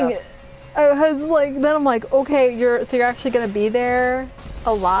the time I would thing. ask. I was like, then I'm like, okay, you're actually gonna be there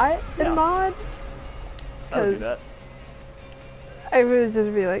a lot in Yeah. mod. I would do that. I would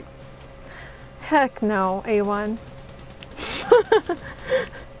just be like, heck no, A1.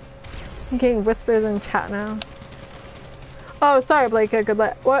 I'm getting whispers in chat now. Oh, sorry, Blake.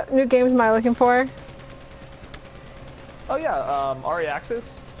 What new games am I looking for? Oh yeah, RE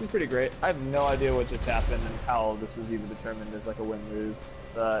Access is pretty great. I have no idea what just happened and how this was even determined as like a win-lose.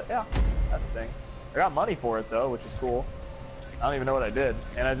 But yeah, that's the thing. I got money for it though, which is cool. I don't even know what I did,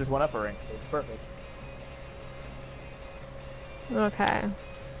 and I just went up a rank, so it's perfect. Okay.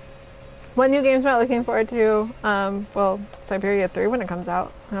 What new games am I looking forward to? Well, Siberia 3 when it comes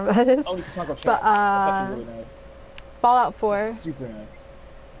out. Whenever that is. Oh, you can talk about chats. But, That's actually really nice. Fallout 4. It's super nice.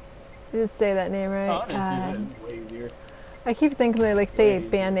 You did say that name right. Oh, I didn't do it. It's way weird. I keep thinking they like say Way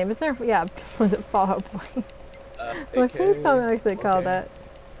band name. Isn't there? Yeah, was it Fallout Boy? Like, please tell me like they call that.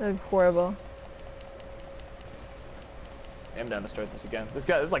 That'd be horrible. I'm down to start this again. This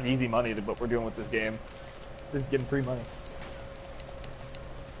is like easy money to what we're doing with this game. Just getting free money.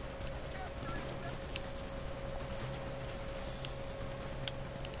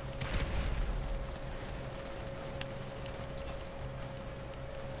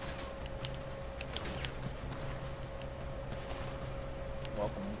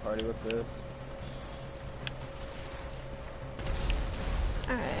 Welcome to party with this.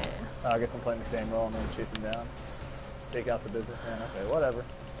 Alright. Oh, I guess I'm playing the same role and then chasing down. Take out the businessman. Okay, whatever.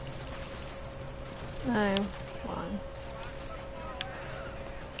 9, 1.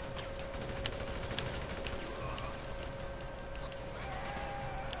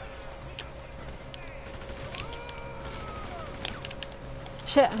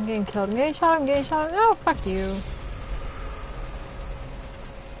 Shit, I'm getting killed. I'm getting shot. No, fuck you.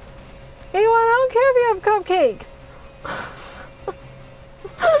 Anyone, I don't care if you have cupcakes.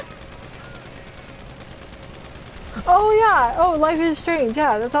 Oh yeah, oh Life is Strange,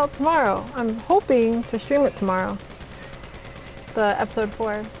 yeah, that's out tomorrow. I'm hoping to stream it tomorrow. The episode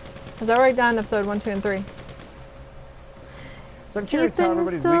 4. Because I already done episode 1, 2, and 3. So I'm curious how Ethan's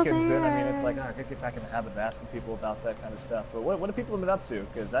everybody's still weekend's been. I mean, it's there. like, I could get back in the habit of asking people about that kind of stuff. But what have people been up to?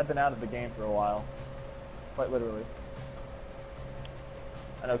 Because I've been out of the game for a while. Quite literally.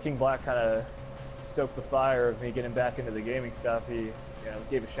 I know King Black kind of stoked the fire of me getting back into the gaming stuff. He,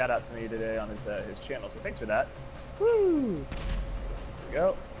 gave a shout out to me today on his channel, so thanks for that. Woo! There we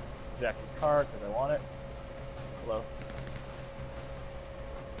go. Jack his car because I want it. Hello.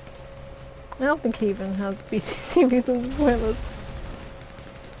 I don't think he even has BCC reasons pointless.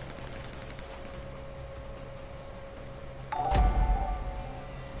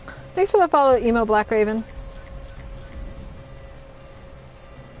 Thanks for the follow, Emo Black Raven.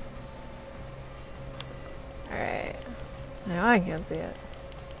 Alright. Now I can't see it.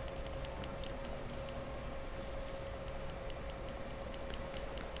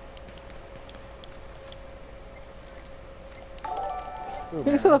 Ooh, Thanks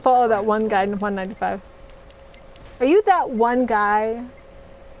man, for the that's follow, that quiet one as guy in 195. Are you that one guy?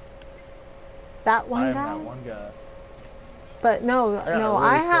 That I one am guy? that one guy. But no, got a no, really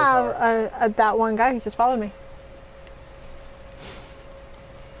I slow have car. a that one guy who's just followed me.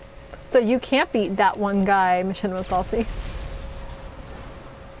 So you can't beat that one guy, Mission with Salty.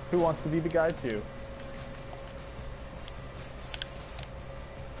 Who wants to be the guy too?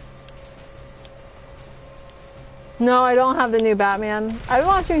 No, I don't have the new Batman. I've been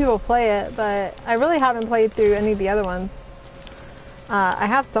watching people play it, but I really haven't played through any of the other ones. I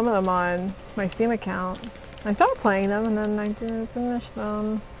have some of them on my Steam account. I started playing them and then I didn't finish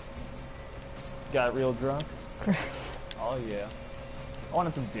them. Got real drunk? Oh yeah. I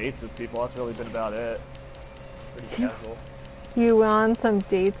wanted some dates with people. That's really been about it. Pretty casual. You went on some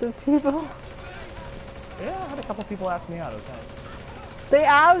dates with people? Yeah, I had a couple people ask me out. It was nice. They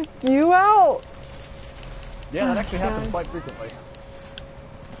asked you out? Yeah, that Oh, actually happens God. quite frequently.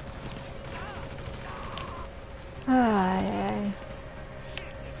 Ay.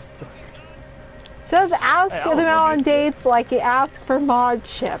 Just ask Hey, I them would out love on you to. dates like you ask for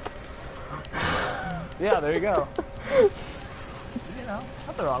modship. Yeah, there you go.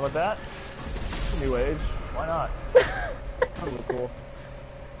 Nothing wrong with that. It's a new age. Why not? Totally cool.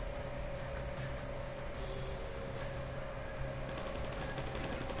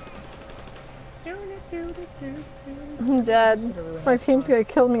 I'm dead. My team's gonna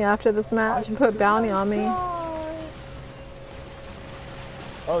kill me after this match and put bounty on me.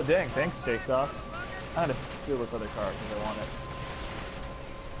 Oh dang, thanks, Steak Sauce. I'm gonna steal this other car because I want it.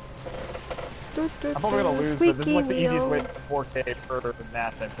 I'm probably gonna lose, but this is like the easiest way to 4K per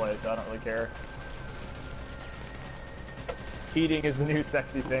match I play, so I don't really care. Eating is the new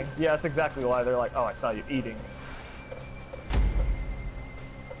sexy thing. Yeah, that's exactly why they're like, oh, I saw you eating.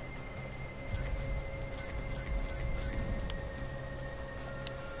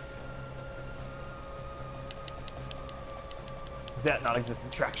 Debt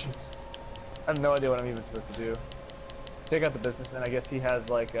non-existent traction. I have no idea what I'm even supposed to do. Take out the businessman. I guess he has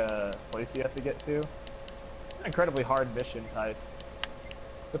like a place he has to get to. An incredibly hard mission type.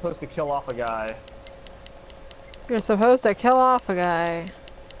 Supposed to kill off a guy. You're supposed to kill off a guy.